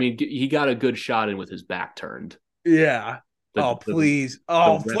 Yeah, I mean, he got a good shot in with his back turned. Yeah. Please.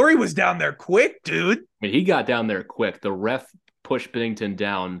 Fleury was down there quick, dude. I mean, he got down there quick. The ref pushed Binnington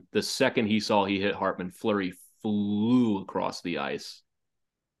down. The second he saw he hit Hartman, Fleury flew across the ice.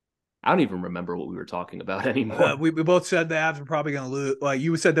 I don't even remember what we were talking about anymore. We both said the Avs were probably going to lose. Well,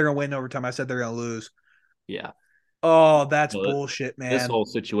 you said they're going to win overtime. I said they're going to lose. Yeah. Oh, that's bullshit, man. This whole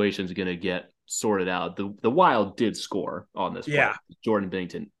situation is going to get sorted out. The Wild did score on this play. Yeah. Jordan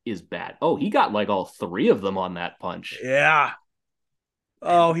Binnington is bad. Oh, he got like all 3 of them on that punch. Yeah.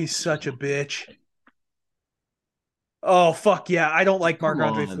 Oh, he's such a bitch. Oh, fuck yeah. I don't like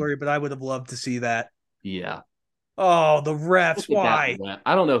Marc-Andre Fleury, but I would have loved to see that. Yeah. Oh, the refs. Why?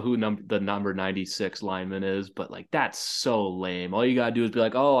 I don't know who the number 96 lineman is, but like that's so lame. All you gotta do is be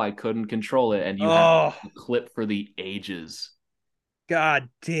like, "Oh, I couldn't control it," and you have a clip for the ages. God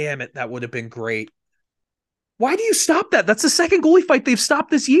damn it, that would have been great. Why do you stop that? That's the second goalie fight they've stopped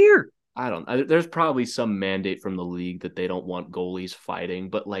this year. There's probably some mandate from the league that they don't want goalies fighting,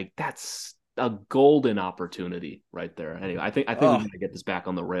 but like that's a golden opportunity right there. Anyway, I think we need to get this back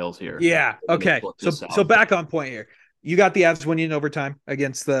on the rails here. Yeah. Okay. So back on point here. You got the Avs winning in overtime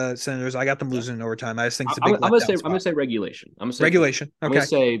against the Senators. I got them losing in overtime. I just think it's a big. I'm gonna say regulation. I'm gonna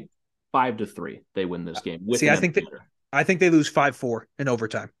say 5-3. They win this game. I think they lose 5-4 in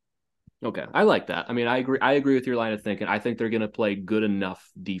overtime. Okay, I like that. I mean, I agree with your line of thinking. I think they're gonna play good enough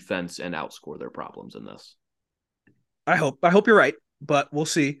defense and outscore their problems in this. I hope you're right, but we'll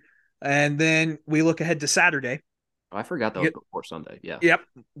see. And then we look ahead to Saturday. Oh, I forgot that was before Sunday. Yeah. Yep.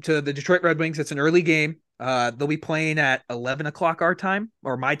 To the Detroit Red Wings. It's an early game. They'll be playing at 11 o'clock our time,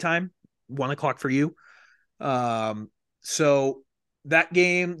 or my time, 1 o'clock for you. So that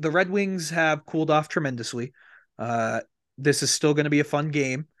game, the Red Wings have cooled off tremendously. This is still going to be a fun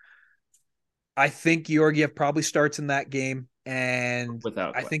game. I think Georgiev probably starts in that game, and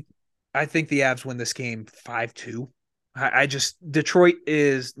I think the Avs win this game 5-2. Detroit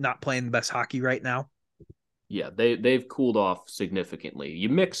is not playing the best hockey right now. Yeah, they've cooled off significantly. You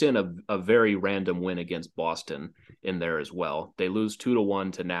mix in a very random win against Boston in there as well. They lose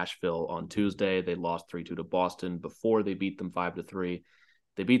 2-1 to Nashville on Tuesday. They lost 3-2 to Boston before they beat them 5-3.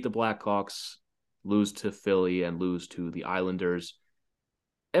 They beat the Blackhawks, lose to Philly, and lose to the Islanders.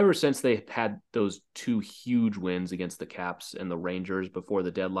 Ever since they had those 2 huge wins against the Caps and the Rangers before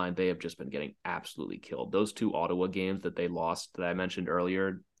the deadline, they have just been getting absolutely killed. Those 2 Ottawa games that they lost that I mentioned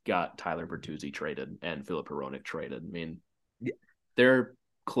earlier got Tyler Bertuzzi traded and Filip Hronek traded. I mean, they're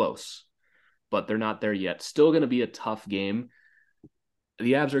close, but they're not there yet. Still going to be a tough game.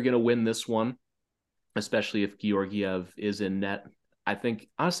 The Avs are going to win this one, especially if Georgiev is in net.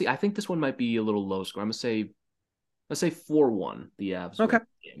 Honestly, I think this one might be a little low score. Let's say 4-1, the Avs. Okay.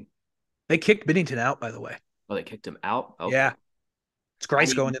 Game. They kicked Binnington out, by the way. Oh, they kicked him out? Okay. Yeah. It's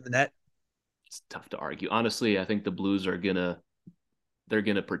Grice going in the net. It's tough to argue. Honestly, I think the Blues are they're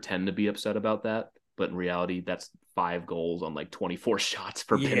going to pretend to be upset about that. But in reality, that's 5 goals on like 24 shots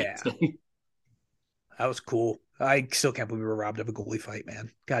for Binnington. That was cool. I still can't believe we were robbed of a goalie fight, man.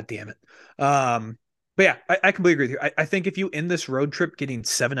 God damn it. But yeah, I completely agree with you. I think if you end this road trip getting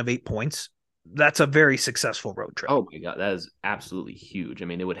 7 of 8 points, that's a very successful road trip. Oh my God, that is absolutely huge. I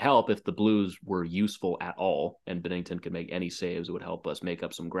mean, it would help if the Blues were useful at all and Bennington could make any saves. It would help us make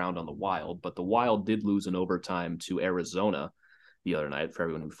up some ground on the Wild. But the Wild did lose in overtime to Arizona the other night. For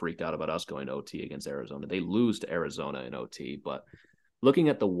everyone who freaked out about us going to OT against Arizona, they lose to Arizona in OT. But looking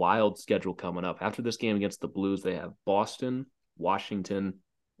at the Wild schedule coming up, after this game against the Blues, they have Boston, Washington,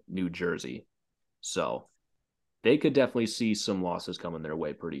 New Jersey. So they could definitely see some losses coming their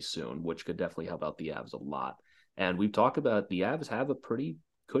way pretty soon, which could definitely help out the Avs a lot. And we've talked about the Avs have a pretty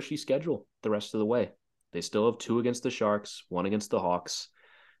cushy schedule the rest of the way. They still have 2 against the Sharks, 1 against the Hawks,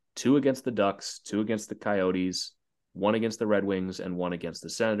 2 against the Ducks, 2 against the Coyotes, 1 against the Red Wings, and 1 against the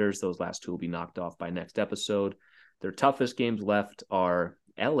Senators. Those last 2 will be knocked off by next episode. Their toughest games left are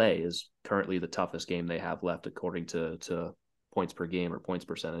LA is currently the toughest game they have left according to points per game or points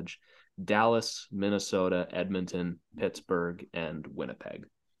percentage. Dallas, Minnesota, Edmonton, Pittsburgh, and Winnipeg,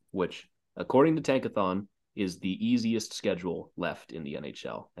 which, according to Tankathon, is the easiest schedule left in the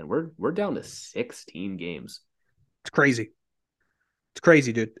NHL. And we're down to 16 games. It's crazy. It's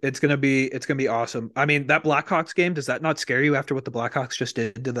crazy, dude. It's gonna be awesome. I mean, that Blackhawks game, does that not scare you after what the Blackhawks just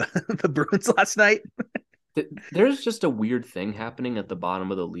did to the the Bruins last night? There's just a weird thing happening at the bottom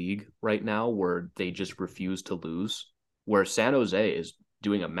of the league right now where they just refuse to lose, where San Jose is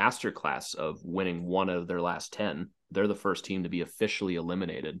doing a masterclass of winning 1 of their last 10. They're the first team to be officially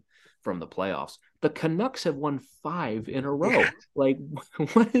eliminated from the playoffs. The Canucks have won 5 in a row. Yeah. Like,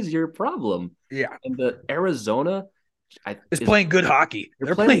 what is your problem? Yeah. And the Arizona is playing good hockey.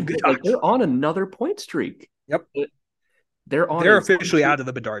 They're playing good hockey. They're on another point streak. Yep. They're officially out of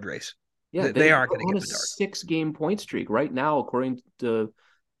the Bedard race. Yeah, they aren't going to get Bedard. 6-game point streak right now, according to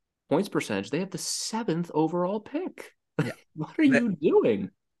points percentage. They have the 7th overall pick. Yeah. What are you doing?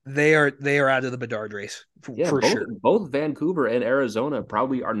 They are out of the Bedard race for sure. Both Vancouver and Arizona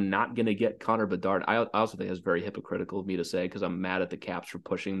probably are not going to get Connor Bedard. I also think it's very hypocritical of me to say because I'm mad at the Caps for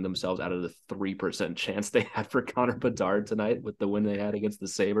pushing themselves out of the 3% chance they had for Connor Bedard tonight with the win they had against the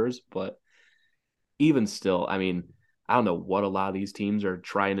Sabres. But even still, I mean, I don't know what a lot of these teams are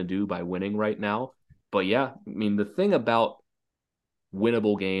trying to do by winning right now. But yeah, I mean, the thing about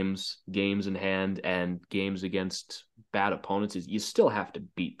winnable games in hand, and games against bad opponents is you still have to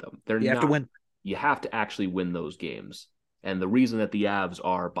beat them. You have to win. You have to actually win those games. And the reason that the Avs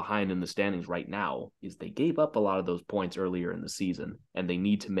are behind in the standings right now is they gave up a lot of those points earlier in the season, and they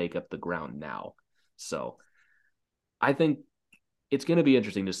need to make up the ground now. So I think it's going to be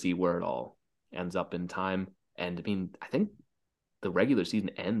interesting to see where it all ends up in time. And I mean, I think the regular season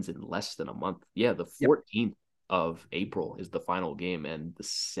ends in less than a month. Yeah, the 14th of April is the final game, and the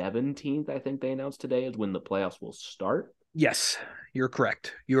 17th, I think they announced today, is when the playoffs will start. Yes, you're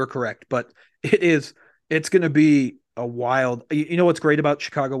correct. But it's going to be a wild. You know what's great about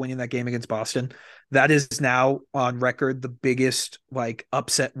Chicago winning that game against Boston? That is now on record the biggest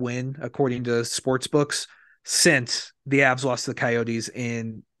upset win according to sports books since the Avs lost to the Coyotes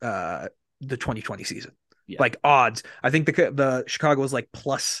in the 2020 season. Yeah. Odds. I think the Chicago was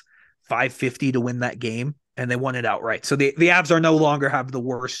plus 550 to win that game, and they won it outright. So the Avs are no longer have the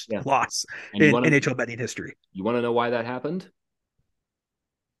worst loss in NHL betting history. You want to know why that happened?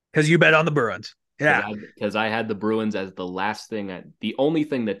 Because you bet on the Bruins. Yeah. Because I had the Bruins as the last thing. The only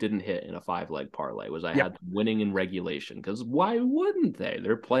thing that didn't hit in a 5-leg parlay was I had them winning in regulation. Because why wouldn't they?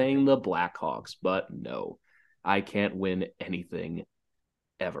 They're playing the Blackhawks. But no, I can't win anything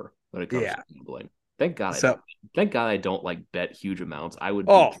ever when it comes to gambling. Thank God I don't bet huge amounts. I would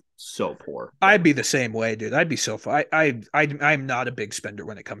be so poor. I'd be the same way, dude. I'd be so far. I'm not a big spender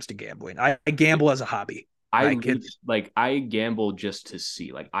when it comes to gambling. I gamble as a hobby. I gamble just to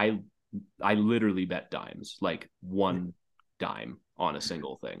see. I literally bet dimes, 1 dime on a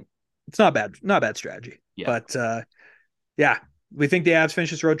single thing. It's not bad. Not bad strategy. Yeah. But we think the Avs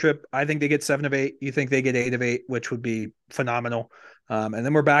finish this road trip. I think they get 7 of 8. You think they get 8 of 8, which would be phenomenal. And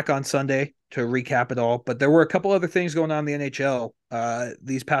then we're back on Sunday to recap it all. But there were a couple other things going on in the NHL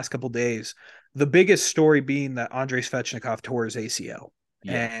these past couple days. The biggest story being that Andrei Svechnikov tore his ACL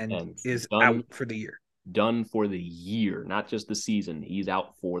and is out for the year. Done for the year, not just the season. He's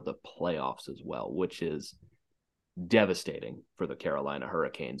out for the playoffs as well, which is devastating for the Carolina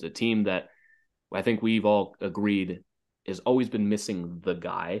Hurricanes, a team that I think we've all agreed has always been missing the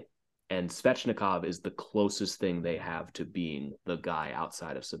guy. And Svechnikov is the closest thing they have to being the guy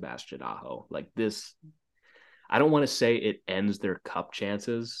outside of Sebastian Aho. This, I don't want to say it ends their cup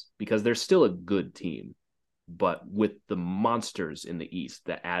chances because they're still a good team. But with the monsters in the East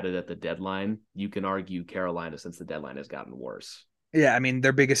that added at the deadline, you can argue Carolina, since the deadline, has gotten worse. Yeah, I mean,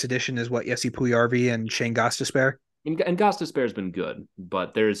 their biggest addition is Jesse Puljujarvi and Shane Gostisbehere. And Gostisbehere's been good,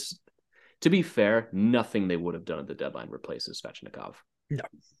 but to be fair, nothing they would have done at the deadline replaces Svechnikov.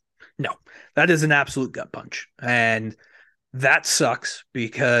 No, that is an absolute gut punch. And that sucks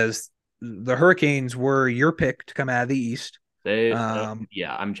because the Hurricanes were your pick to come out of the East. Yeah,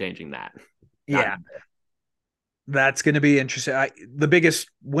 I'm changing that. Yeah, that's going to be interesting. The biggest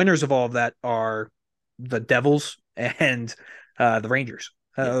winners of all of that are the Devils and the Rangers.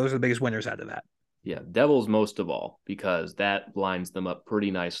 Those are the biggest winners out of that. Yeah, Devils most of all, because that lines them up pretty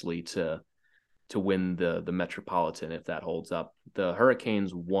nicely to win the Metropolitan if that holds up. The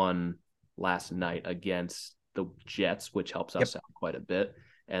Hurricanes won last night against the Jets, which helps us out quite a bit.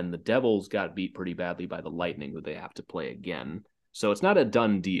 And the Devils got beat pretty badly by the Lightning, who they have to play again. So it's not a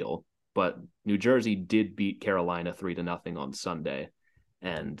done deal, but New Jersey did beat Carolina 3-0 on Sunday.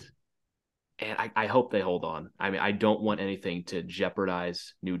 And I hope they hold on. I mean, I don't want anything to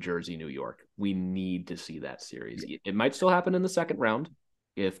jeopardize New Jersey, New York. We need to see that series. It might still happen in the second round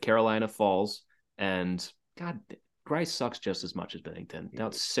if Carolina falls. And God, Greiss sucks just as much as Bennington. Now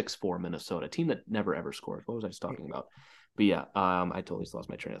it's 6-4 Minnesota, a team that never ever scores. What was I just talking about? But yeah, I totally lost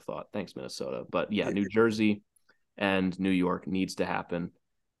my train of thought. Thanks, Minnesota. But yeah, New Jersey and New York needs to happen.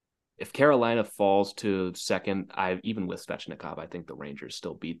 If Carolina falls to second, even with Svechnikov, I think the Rangers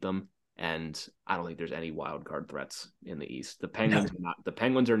still beat them. And I don't think there's any wild card threats in the East. The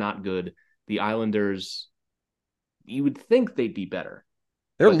Penguins are not good. The Islanders, you would think they'd be better.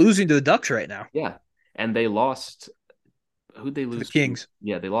 They're losing to the Ducks right now. Yeah. And they lost. Who'd they lose to? The Kings.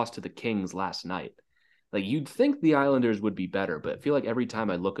 Yeah, they lost to the Kings last night. Like, you'd think the Islanders would be better, but I feel like every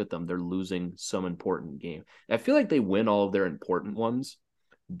time I look at them, they're losing some important game. I feel like they win all of their important ones,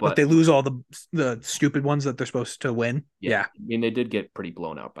 but they lose all the stupid ones that they're supposed to win. Yeah. I mean, they did get pretty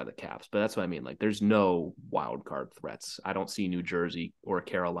blown out by the Caps, but that's what I mean. Like, there's no wild card threats. I don't see New Jersey or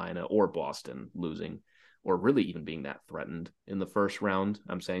Carolina or Boston losing, or really even being that threatened in the first round.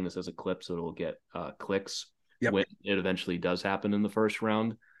 I'm saying this as a clip, so it'll get clicks when it eventually does happen in the first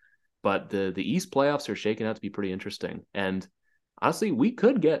round. But the East playoffs are shaking out to be pretty interesting. And honestly, we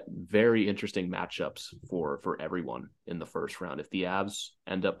could get very interesting matchups for everyone in the first round. If the Avs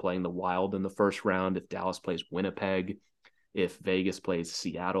end up playing the Wild in the first round, if Dallas plays Winnipeg, if Vegas plays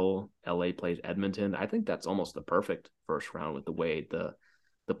Seattle, LA plays Edmonton, I think that's almost the perfect first round with the way the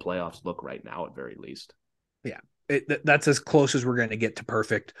playoffs look right now, at very least. Yeah, that's as close as we're going to get to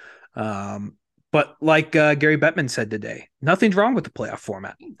perfect. But like Gary Bettman said today, nothing's wrong with the playoff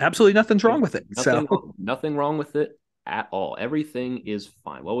format. Absolutely nothing's wrong with it. Nothing wrong with it at all. Everything is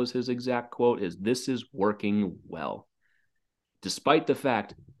fine. What was his exact quote? This is working well, despite the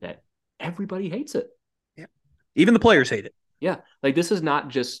fact that everybody hates it. Yeah, even the players hate it. Yeah, like, this is not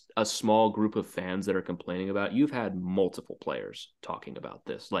just a small group of fans that are complaining about it. You've had multiple players talking about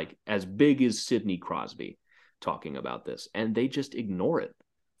this, like as big as Sidney Crosby talking about this, and they just ignore it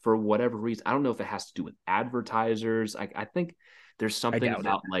for whatever reason. I don't know if it has to do with advertisers. I think there's something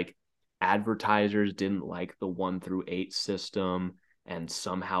about like advertisers didn't like the 1-8 system, and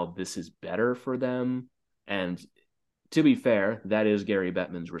somehow this is better for them. And to be fair, that is Gary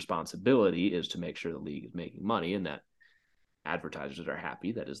Bettman's responsibility, is to make sure the league is making money and that advertisers are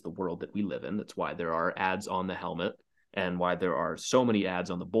happy. That is the world that we live in. That's why there are ads on the helmet and why there are so many ads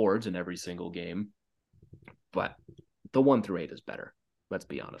on the boards in every single game. But the 1-8 is better. Let's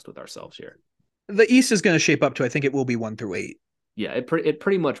be honest with ourselves here. The East is going to shape up to, I think it will be 1-8. Yeah, it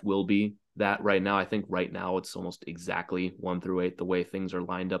pretty much will be that right now. I think right now it's almost exactly 1-8, the way things are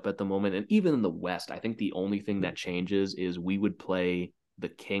lined up at the moment. And even in the West, I think the only thing that changes is we would play the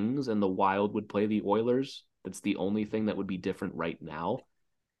Kings and the Wild would play the Oilers. That's the only thing that would be different right now,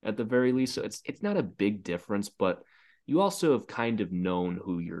 at the very least. So it's not a big difference, but you also have kind of known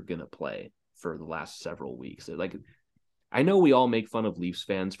who you're going to play for the last several weeks. Like, I know we all make fun of Leafs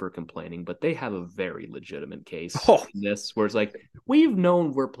fans for complaining, but they have a very legitimate case in this, where it's like, we've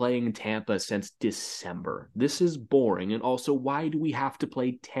known we're playing Tampa since December. This is boring. And also, why do we have to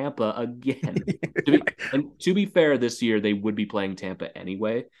play Tampa again? To be fair, this year they would be playing Tampa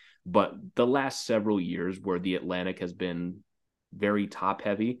anyway. But the last several years where the Atlantic has been very top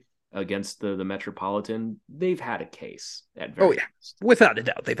heavy against the Metropolitan, they've had a case at very least. Without a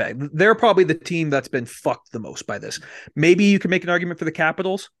doubt. They're probably the team that's been fucked the most by this. Maybe you can make an argument for the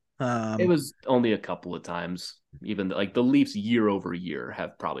Capitals. It was only a couple of times. Even like the Leafs year over year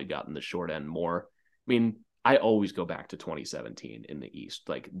have probably gotten the short end more. I mean, I always go back to 2017 in the East,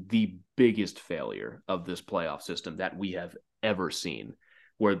 like the biggest failure of this playoff system that we have ever seen,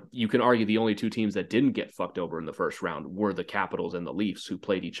 where you can argue the only two teams that didn't get fucked over in the first round were the Capitals and the Leafs, who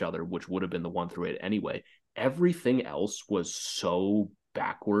played each other, which would have been the 1-8 anyway. Everything else was so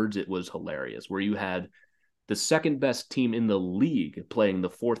backwards. It was hilarious, where you had the second best team in the league playing the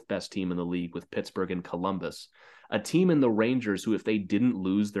fourth best team in the league with Pittsburgh and Columbus, a team in the Rangers who, if they didn't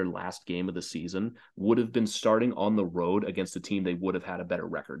lose their last game of the season, would have been starting on the road against a team they would have had a better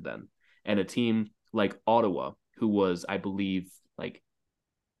record than. And a team like Ottawa, who was, I believe, like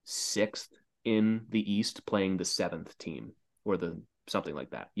sixth in the East, playing the seventh team or something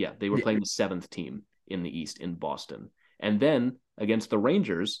like that. Yeah, they were playing the seventh team in the East in Boston. And then against the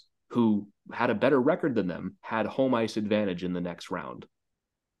Rangers, who had a better record than them, had home ice advantage in the next round,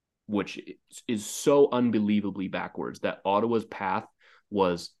 which is so unbelievably backwards that Ottawa's path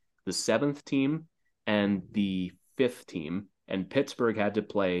was the seventh team and the fifth team, and Pittsburgh had to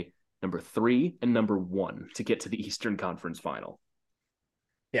play number 3 and number 1 to get to the Eastern Conference Final.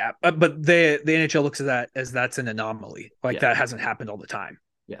 Yeah, but the NHL looks at that as that's an anomaly. Like that hasn't happened all the time.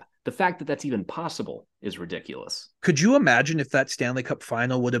 Yeah. The fact that that's even possible is ridiculous. Could you imagine if that Stanley Cup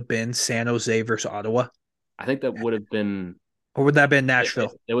final would have been San Jose versus Ottawa? I think that would have been... Or would that have been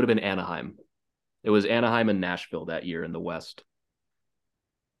Nashville? It would have been Anaheim. It was Anaheim and Nashville that year in the West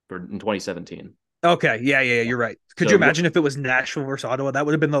in 2017. Okay, yeah, you're right. Could you imagine if it was Nashville versus Ottawa? That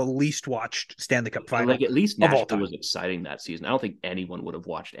would have been the least watched Stanley Cup final. Like, at least Nashville was exciting that season. I don't think anyone would have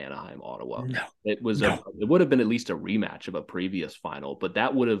watched Anaheim Ottawa. No, it would have been at least a rematch of a previous final, but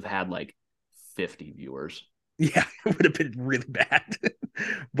that would have had like 50 viewers. Yeah, it would have been really bad.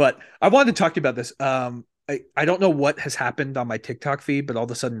 But I wanted to talk to you about this. I don't know what has happened on my TikTok feed, but all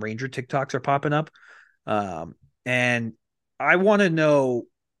of a sudden Ranger TikToks are popping up. And I want to know,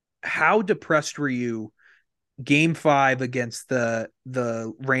 how depressed were you game 5 against the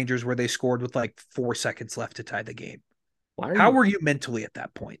Rangers where they scored with like 4 seconds left to tie the game? How were you mentally at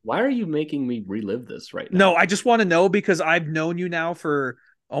that point? Why are you making me relive this right now? No, I just want to know because I've known you now for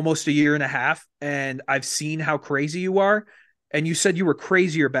almost a year and a half and I've seen how crazy you are. And you said you were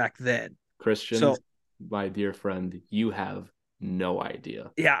crazier back then. Christian, my dear friend, you have no idea.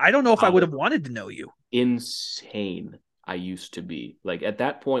 Yeah, I don't know if I would have wanted to know you. Insane I used to be. Like, at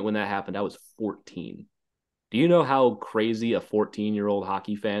that point when that happened, I was 14. Do you know how crazy a 14-year-old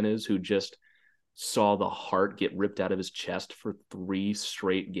hockey fan is who just saw the heart get ripped out of his chest for 3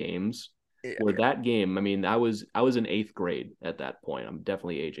 straight games? Yeah. Where that game, I mean, I was in 8th grade at that point. I'm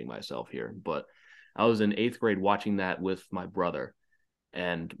definitely aging myself here, but I was in 8th grade watching that with my brother,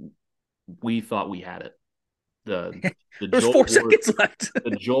 and we thought we had it. There's 4 seconds left.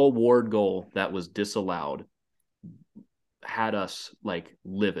 The Joel Ward goal that was disallowed had us like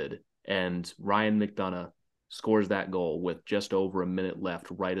livid, and Ryan McDonough scores that goal with just over a minute left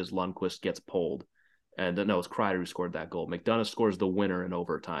right as Lundqvist gets pulled. And no, it was Kreider who scored that goal. McDonough scores the winner in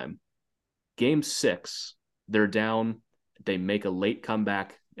overtime. Game 6, they're down. They make a late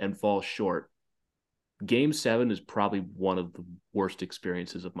comeback and fall short. Game 7 is probably one of the worst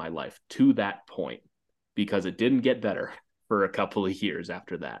experiences of my life to that point, because it didn't get better for a couple of years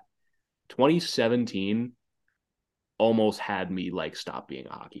after that. 2017 almost had me like stop being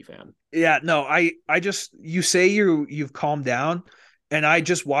a hockey fan. Yeah, no, I just, you say you've calmed down, and I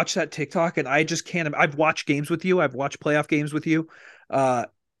just watched that TikTok and I just can't. I've watched games with you. I've watched playoff games with you. I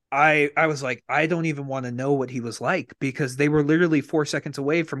was like, I don't even want to know what he was like, because they were literally 4 seconds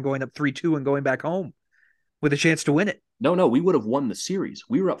away from going up 3-2 and going back home with a chance to win it. No, we would have won the series.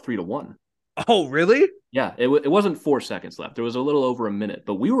 We were up 3-1. Oh, really? Yeah, it wasn't 4 seconds left. There was a little over a minute,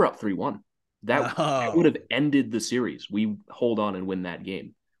 but we were up 3-1. That would have ended the series. We hold on and win that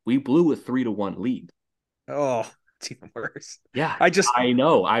game. We blew a 3-1 lead. Oh, it's even worse. Yeah, I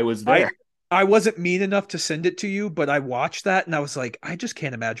know. I was there. I wasn't mean enough to send it to you, but I watched that and I was like, I just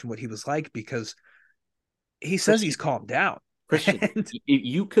can't imagine what he was like, because he says he's calmed down. Christian,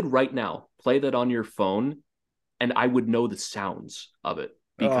 you could right now play that on your phone and I would know the sounds of it,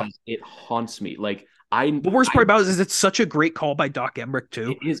 because it haunts me. Like, the worst part about it is it's such a great call by Doc Emrick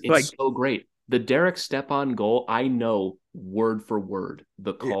too. It is. It's so great. The Derek Stepan goal, I know word for word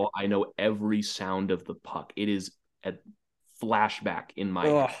the call. Yeah. I know every sound of the puck. It is a flashback in my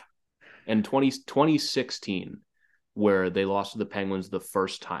head. And 2016, where they lost to the Penguins the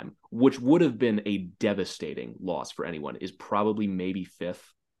first time, which would have been a devastating loss for anyone, is probably maybe 5th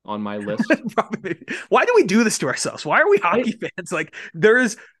on my list. Why do we do this to ourselves? Why are we hockey fans? Like,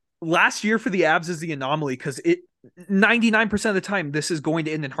 last year for the Avs is the anomaly, because 99% of the time this is going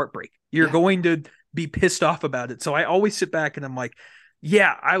to end in heartbreak. You're going to be pissed off about it. So I always sit back and I'm like,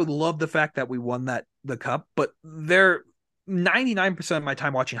 yeah, I would love the fact that we won the cup, but 99% of my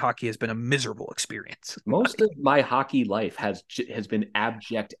time watching hockey has been a miserable experience. Most of my hockey life has been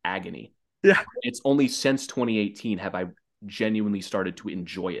abject agony. Yeah. It's only since 2018 have I genuinely started to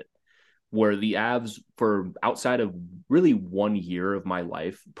enjoy it. where the Avs, for outside of really 1 year of my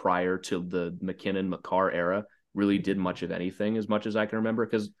life prior to the McKinnon-Makar era, really did much of anything as much as I can remember,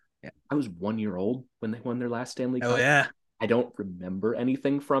 because I was 1 year old when they won their last Stanley Cup. Oh, yeah. I don't remember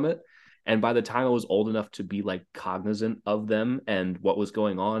anything from it. And by the time I was old enough to be like cognizant of them and what was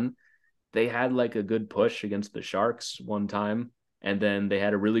going on, they had like a good push against the Sharks one time. And then they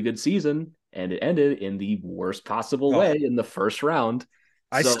had a really good season, and it ended in the worst possible way in the first round.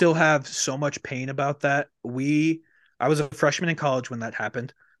 I still have so much pain about that. I was a freshman in college when that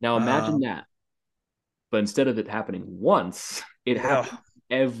happened. Now imagine that. But instead of it happening once, it happened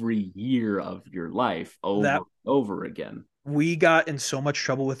every year of your life over and over again. We got in so much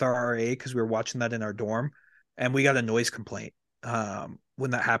trouble with our RA because we were watching that in our dorm, and we got a noise complaint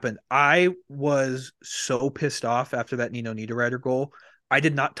when that happened. I was so pissed off after that Nino Niederreiter goal. I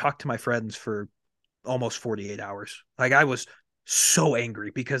did not talk to my friends for almost 48 hours. Like, I was so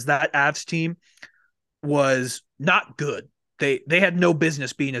angry because that Avs team was not good. They had no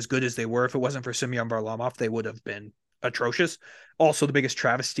business being as good as they were. If it wasn't for Semyon Varlamov, they would have been atrocious. Also, the biggest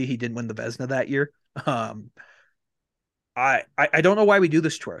travesty, he didn't win the Vezina that year. I don't know why we do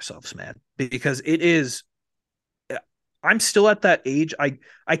this to ourselves, man, because it is, I'm still at that age.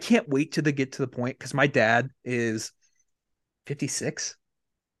 I can't wait to get to the point, because my dad is 56.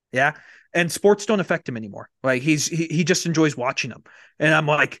 Yeah. And sports don't affect him anymore. Like, he just enjoys watching them. And I'm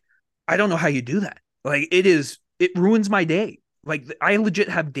like, I don't know how you do that. Like, it ruins my day. Like, I legit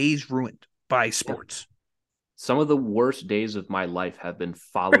have days ruined by sports. Some of the worst days of my life have been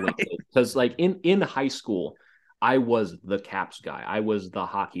following it. Because like in high school, I was the Caps guy. I was the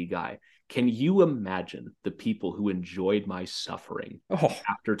hockey guy. Can you imagine the people who enjoyed my suffering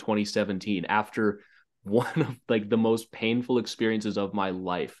after 2017, after one of like the most painful experiences of my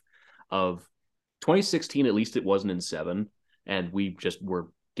life? Of 2016, at least it wasn't in 7, and we just were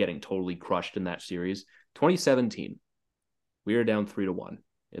getting totally crushed in that series. 2017, we are down 3-1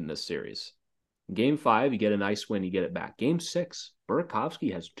 in this series. Game 5, you get a nice win, you get it back. Game 6,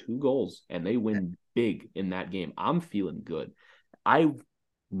 Burakovsky has 2 goals, and they win big in that game. I'm feeling good. I've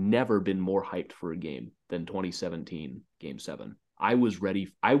never been more hyped for a game than 2017 Game 7. I was ready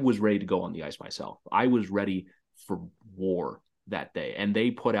to go on the ice myself. I was ready for war that day, and they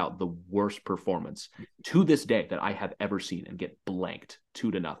put out the worst performance to this day that I have ever seen and get blanked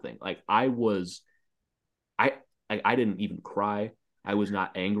 2-0. Like, I didn't even cry. I was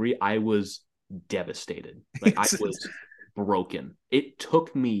not angry. I was devastated. Like, I was broken. It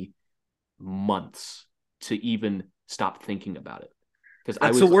took me months to even stop thinking about it. Because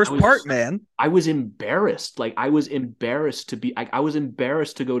that's the worst part, man. I was embarrassed. Like, I was embarrassed to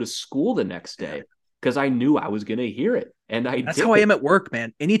go to school the next day, because I knew I was going to hear it. And that's how I am at work,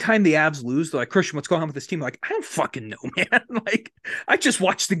 man. Anytime the Avs lose, they're like, Christian, what's going on with this team? I'm like, I don't fucking know, man. Like, I just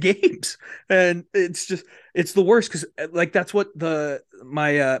watch the games, and it's the worst. Cause like, that's what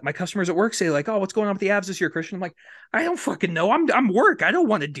my customers at work say, like, oh, what's going on with the Avs this year, Christian? I'm like, I don't fucking know. I'm work. I don't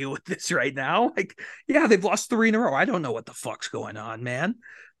want to deal with this right now. Like, yeah, they've lost 3 in a row. I don't know what the fuck's going on, man.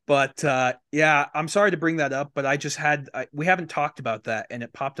 But yeah, I'm sorry to bring that up, but we haven't talked about that, and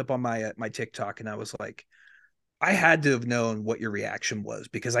it popped up on my TikTok, and I was like, I had to have known what your reaction was,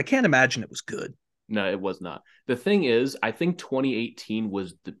 because I can't imagine it was good. No, it was not. The thing is, I think 2018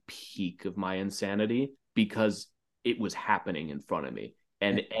 was the peak of my insanity, because it was happening in front of me,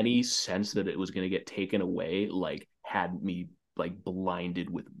 and any sense that it was going to get taken away, like, had me like blinded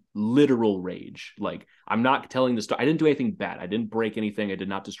with literal rage. Like, I'm not telling the story. I didn't do anything bad. I didn't break anything. I did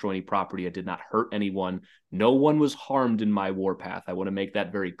not destroy any property. I did not hurt anyone. No one was harmed in my warpath. I want to make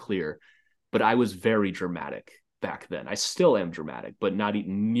that very clear. But I was very dramatic back then. I still am dramatic, but not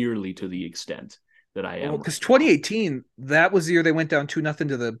nearly to the extent that I am. Because 2018, that was the year they went down 2-0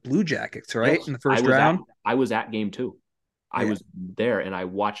 to the Blue Jackets, right? Yes, in the first round. I was at Game 2. I was there, and I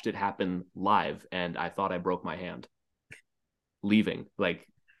watched it happen live, and I thought I broke my hand leaving. Like,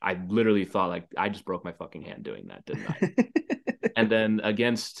 I literally thought, like, I just broke my fucking hand doing that, didn't I? And then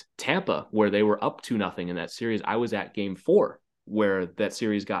against Tampa, where they were up 2-0 in that series, I was at Game 4, where that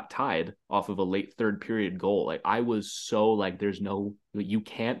series got tied off of a late third period goal. Like, I was so like, you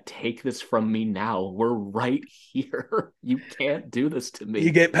can't take this from me now. We're right here. You can't do this to me.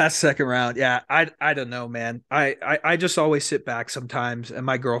 You get past second round. Yeah. I don't know, man. I just always sit back sometimes, and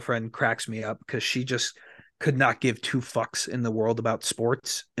my girlfriend cracks me up because she just could not give 2 fucks in the world about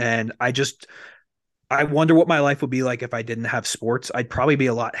sports. And I wonder what my life would be like if I didn't have sports. I'd probably be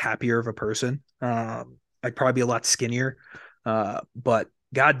a lot happier of a person. I'd probably be a lot skinnier. But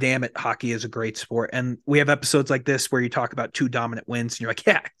God damn it, hockey is a great sport. And we have episodes like this where you talk about 2 dominant wins, and you're like,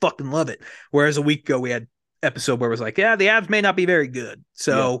 yeah, I fucking love it. Whereas a week ago we had episode where it was like, yeah, the Avs may not be very good.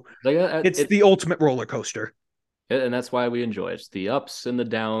 So it's the ultimate roller coaster. And that's why we enjoy it. It's the ups and the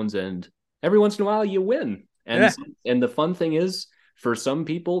downs, and every once in a while you win. And the fun thing is, for some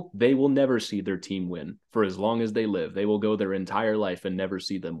people, they will never see their team win for as long as they live. They will go their entire life and never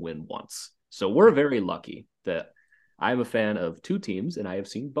see them win once. So we're very lucky that I'm a fan of two teams, and I have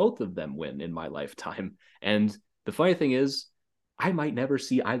seen both of them win in my lifetime. And the funny thing is, I might never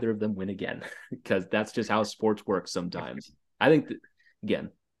see either of them win again, because that's just how sports works sometimes. I think that, again,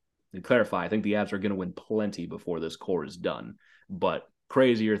 to clarify, I think the Avs are going to win plenty before this core is done. But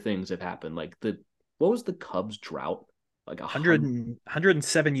crazier things have happened. Like what was the Cubs drought? Like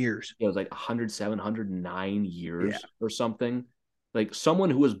 107 years. It was like 107, 109 years or something. Like someone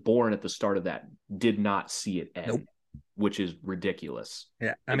who was born at the start of that did not see it end, which is ridiculous.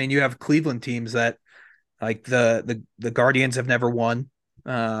 Yeah. I mean, you have Cleveland teams that like the Guardians have never won,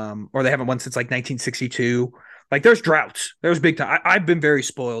 or they haven't won since like 1962. Like there's droughts. There's big time. I've been very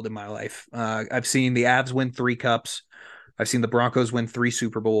spoiled in my life. I've seen the Avs win 3 cups. I've seen the Broncos win 3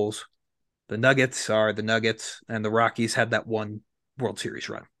 Super Bowls. The Nuggets are the Nuggets, and the Rockies had that one World Series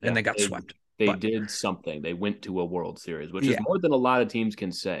run, and they got swept. They did something. They went to a World Series, which is more than a lot of teams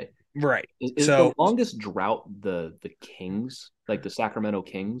can say. Right. Is the longest drought the Kings, like the Sacramento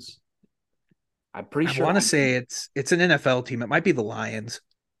Kings? I'm pretty sure. I want to say it's an NFL team. It might be the Lions.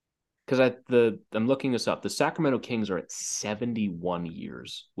 Because I'm looking this up. The Sacramento Kings are at 71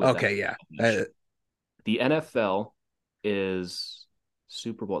 years. Okay, yeah. The NFL is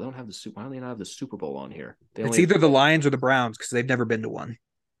Super Bowl. They don't have why don't they not have the Super Bowl on here? It's either the Lions or the Browns, because they've never been to one.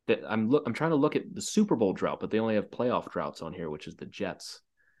 I'm trying to look at the Super Bowl drought, but they only have playoff droughts on here, which is the Jets.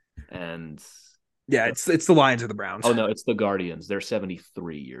 And yeah, it's the Lions or the Browns. Oh no, it's the Guardians. They're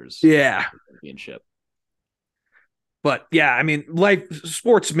 73 years. Yeah. Championship. But yeah, I mean,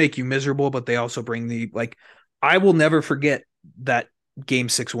 sports make you miserable, but they also bring I will never forget that Game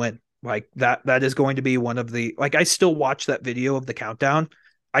 6 win. Like that is going to be one of the, I still watch that video of the countdown.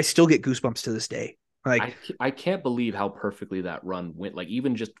 I still get goosebumps to this day. Like I can't believe how perfectly that run went. Like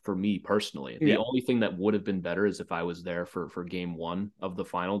even just for me personally, the only thing that would have been better is if I was there for Game 1 of the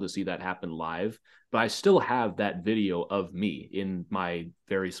final to see that happen live. But I still have that video of me in my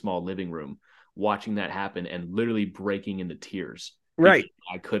very small living room watching that happen and literally breaking into tears. Right.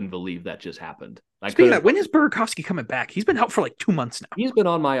 I couldn't believe that just happened. Speaking of that, when is Burakovsky coming back? He's been out for like 2 months now. He's been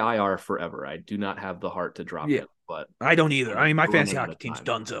on my IR forever. I do not have the heart to drop him, but I don't either. I mean, my fantasy hockey team's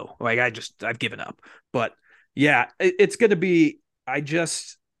donezo. Like I've given up. But yeah, it's going to be,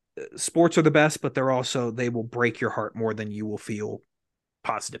 sports are the best, but they will break your heart more than you will feel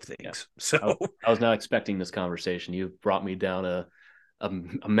positive things. Yeah. So I was not expecting this conversation. You've brought me down a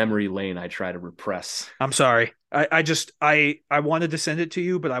memory lane I try to repress. I'm sorry. I wanted to send it to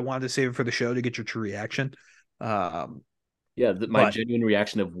you, but I wanted to save it for the show to get your true reaction. My genuine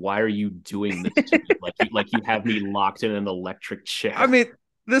reaction of why are you doing this to me? like you have me locked in an electric chair. I mean,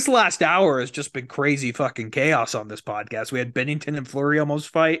 this last hour has just been crazy fucking chaos on this podcast. We had Bennington and Fleury almost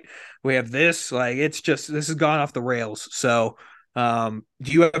fight. We have this. This has gone off the rails. So do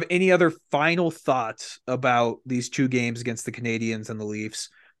you have any other final thoughts about these 2 games against the Canadiens and the Leafs?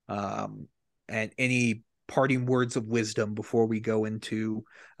 And any parting words of wisdom before we go into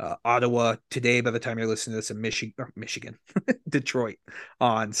Ottawa today, by the time you're listening to this, in Michigan, Detroit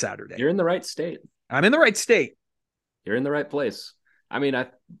on Saturday? You're in the right state. I'm in the right state. You're in the right place. I mean,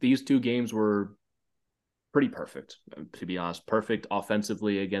 these 2 games were pretty perfect, to be honest. Perfect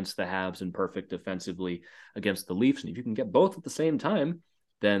offensively against the Habs and perfect defensively against the Leafs. And if you can get both at the same time,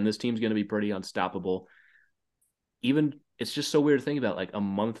 then this team's going to be pretty unstoppable. Even it's just so weird to think about, like a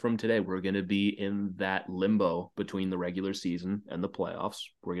month from today, we're going to be in that limbo between the regular season and the playoffs.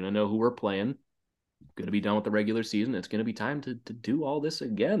 We're going to know who we're playing. Going to be done with the regular season. It's going to be time to do all this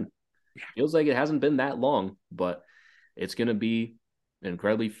again. Yeah. Feels like it hasn't been that long, but it's going to be an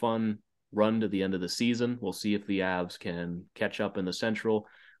incredibly fun run to the end of the season. We'll see if the Avs can catch up in the Central.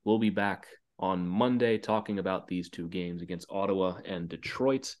 We'll be back on Monday talking about these 2 games against Ottawa and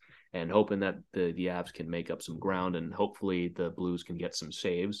Detroit, and hoping that the Avs can make up some ground, and hopefully the Blues can get some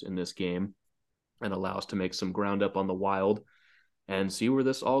saves in this game and allow us to make some ground up on the Wild and see where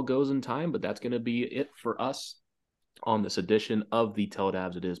this all goes in time. But that's going to be it for us on this edition of the Tell It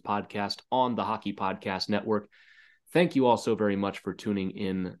Avs It Is podcast on the Hockey Podcast Network. Thank you all so very much for tuning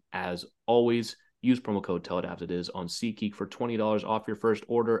in. As always, use promo code Tell It Avs It Is on SeatGeek for $20 off your first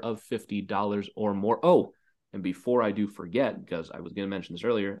order of $50 or more. Oh, and before I do forget, because I was going to mention this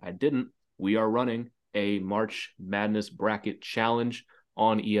earlier, I didn't, we are running a March Madness Bracket Challenge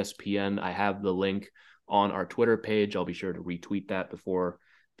on ESPN. I have the link on our Twitter page. I'll be sure to retweet that before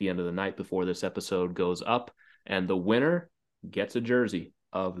the end of the night before this episode goes up, and the winner gets a jersey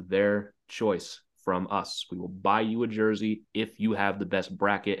of their choice from us. We will buy you a jersey if you have the best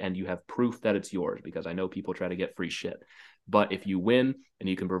bracket and you have proof that it's yours, because I know people try to get free shit. But if you win and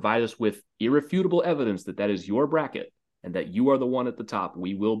you can provide us with irrefutable evidence that that is your bracket and that you are the one at the top,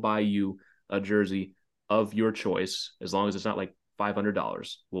 we will buy you a jersey of your choice, as long as it's not like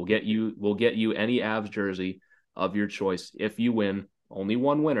 $500. We'll get you any Avs jersey of your choice if you win. Only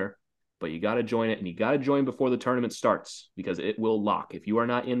one winner, but you got to join it, and you got to join before the tournament starts, because it will lock. If you are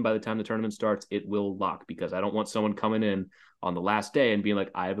not in by the time the tournament starts, it will lock, because I don't want someone coming in on the last day and being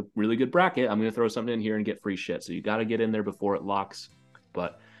like, I have a really good bracket, I'm going to throw something in here and get free shit. So you got to get in there before it locks.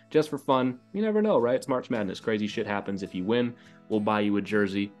 But just for fun, you never know, right? It's March Madness. Crazy shit happens. If you win, we'll buy you a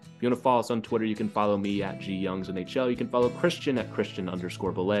jersey. If you want to follow us on Twitter, you can follow me at GYoungsNHL. You can follow Christian at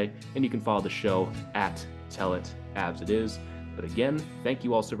Christian_Belay. And you can follow the show at Tell It Avs It Is. But again, thank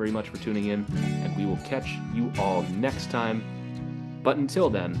you all so very much for tuning in, and we will catch you all next time. But until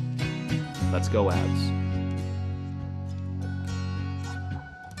then, let's go Avs.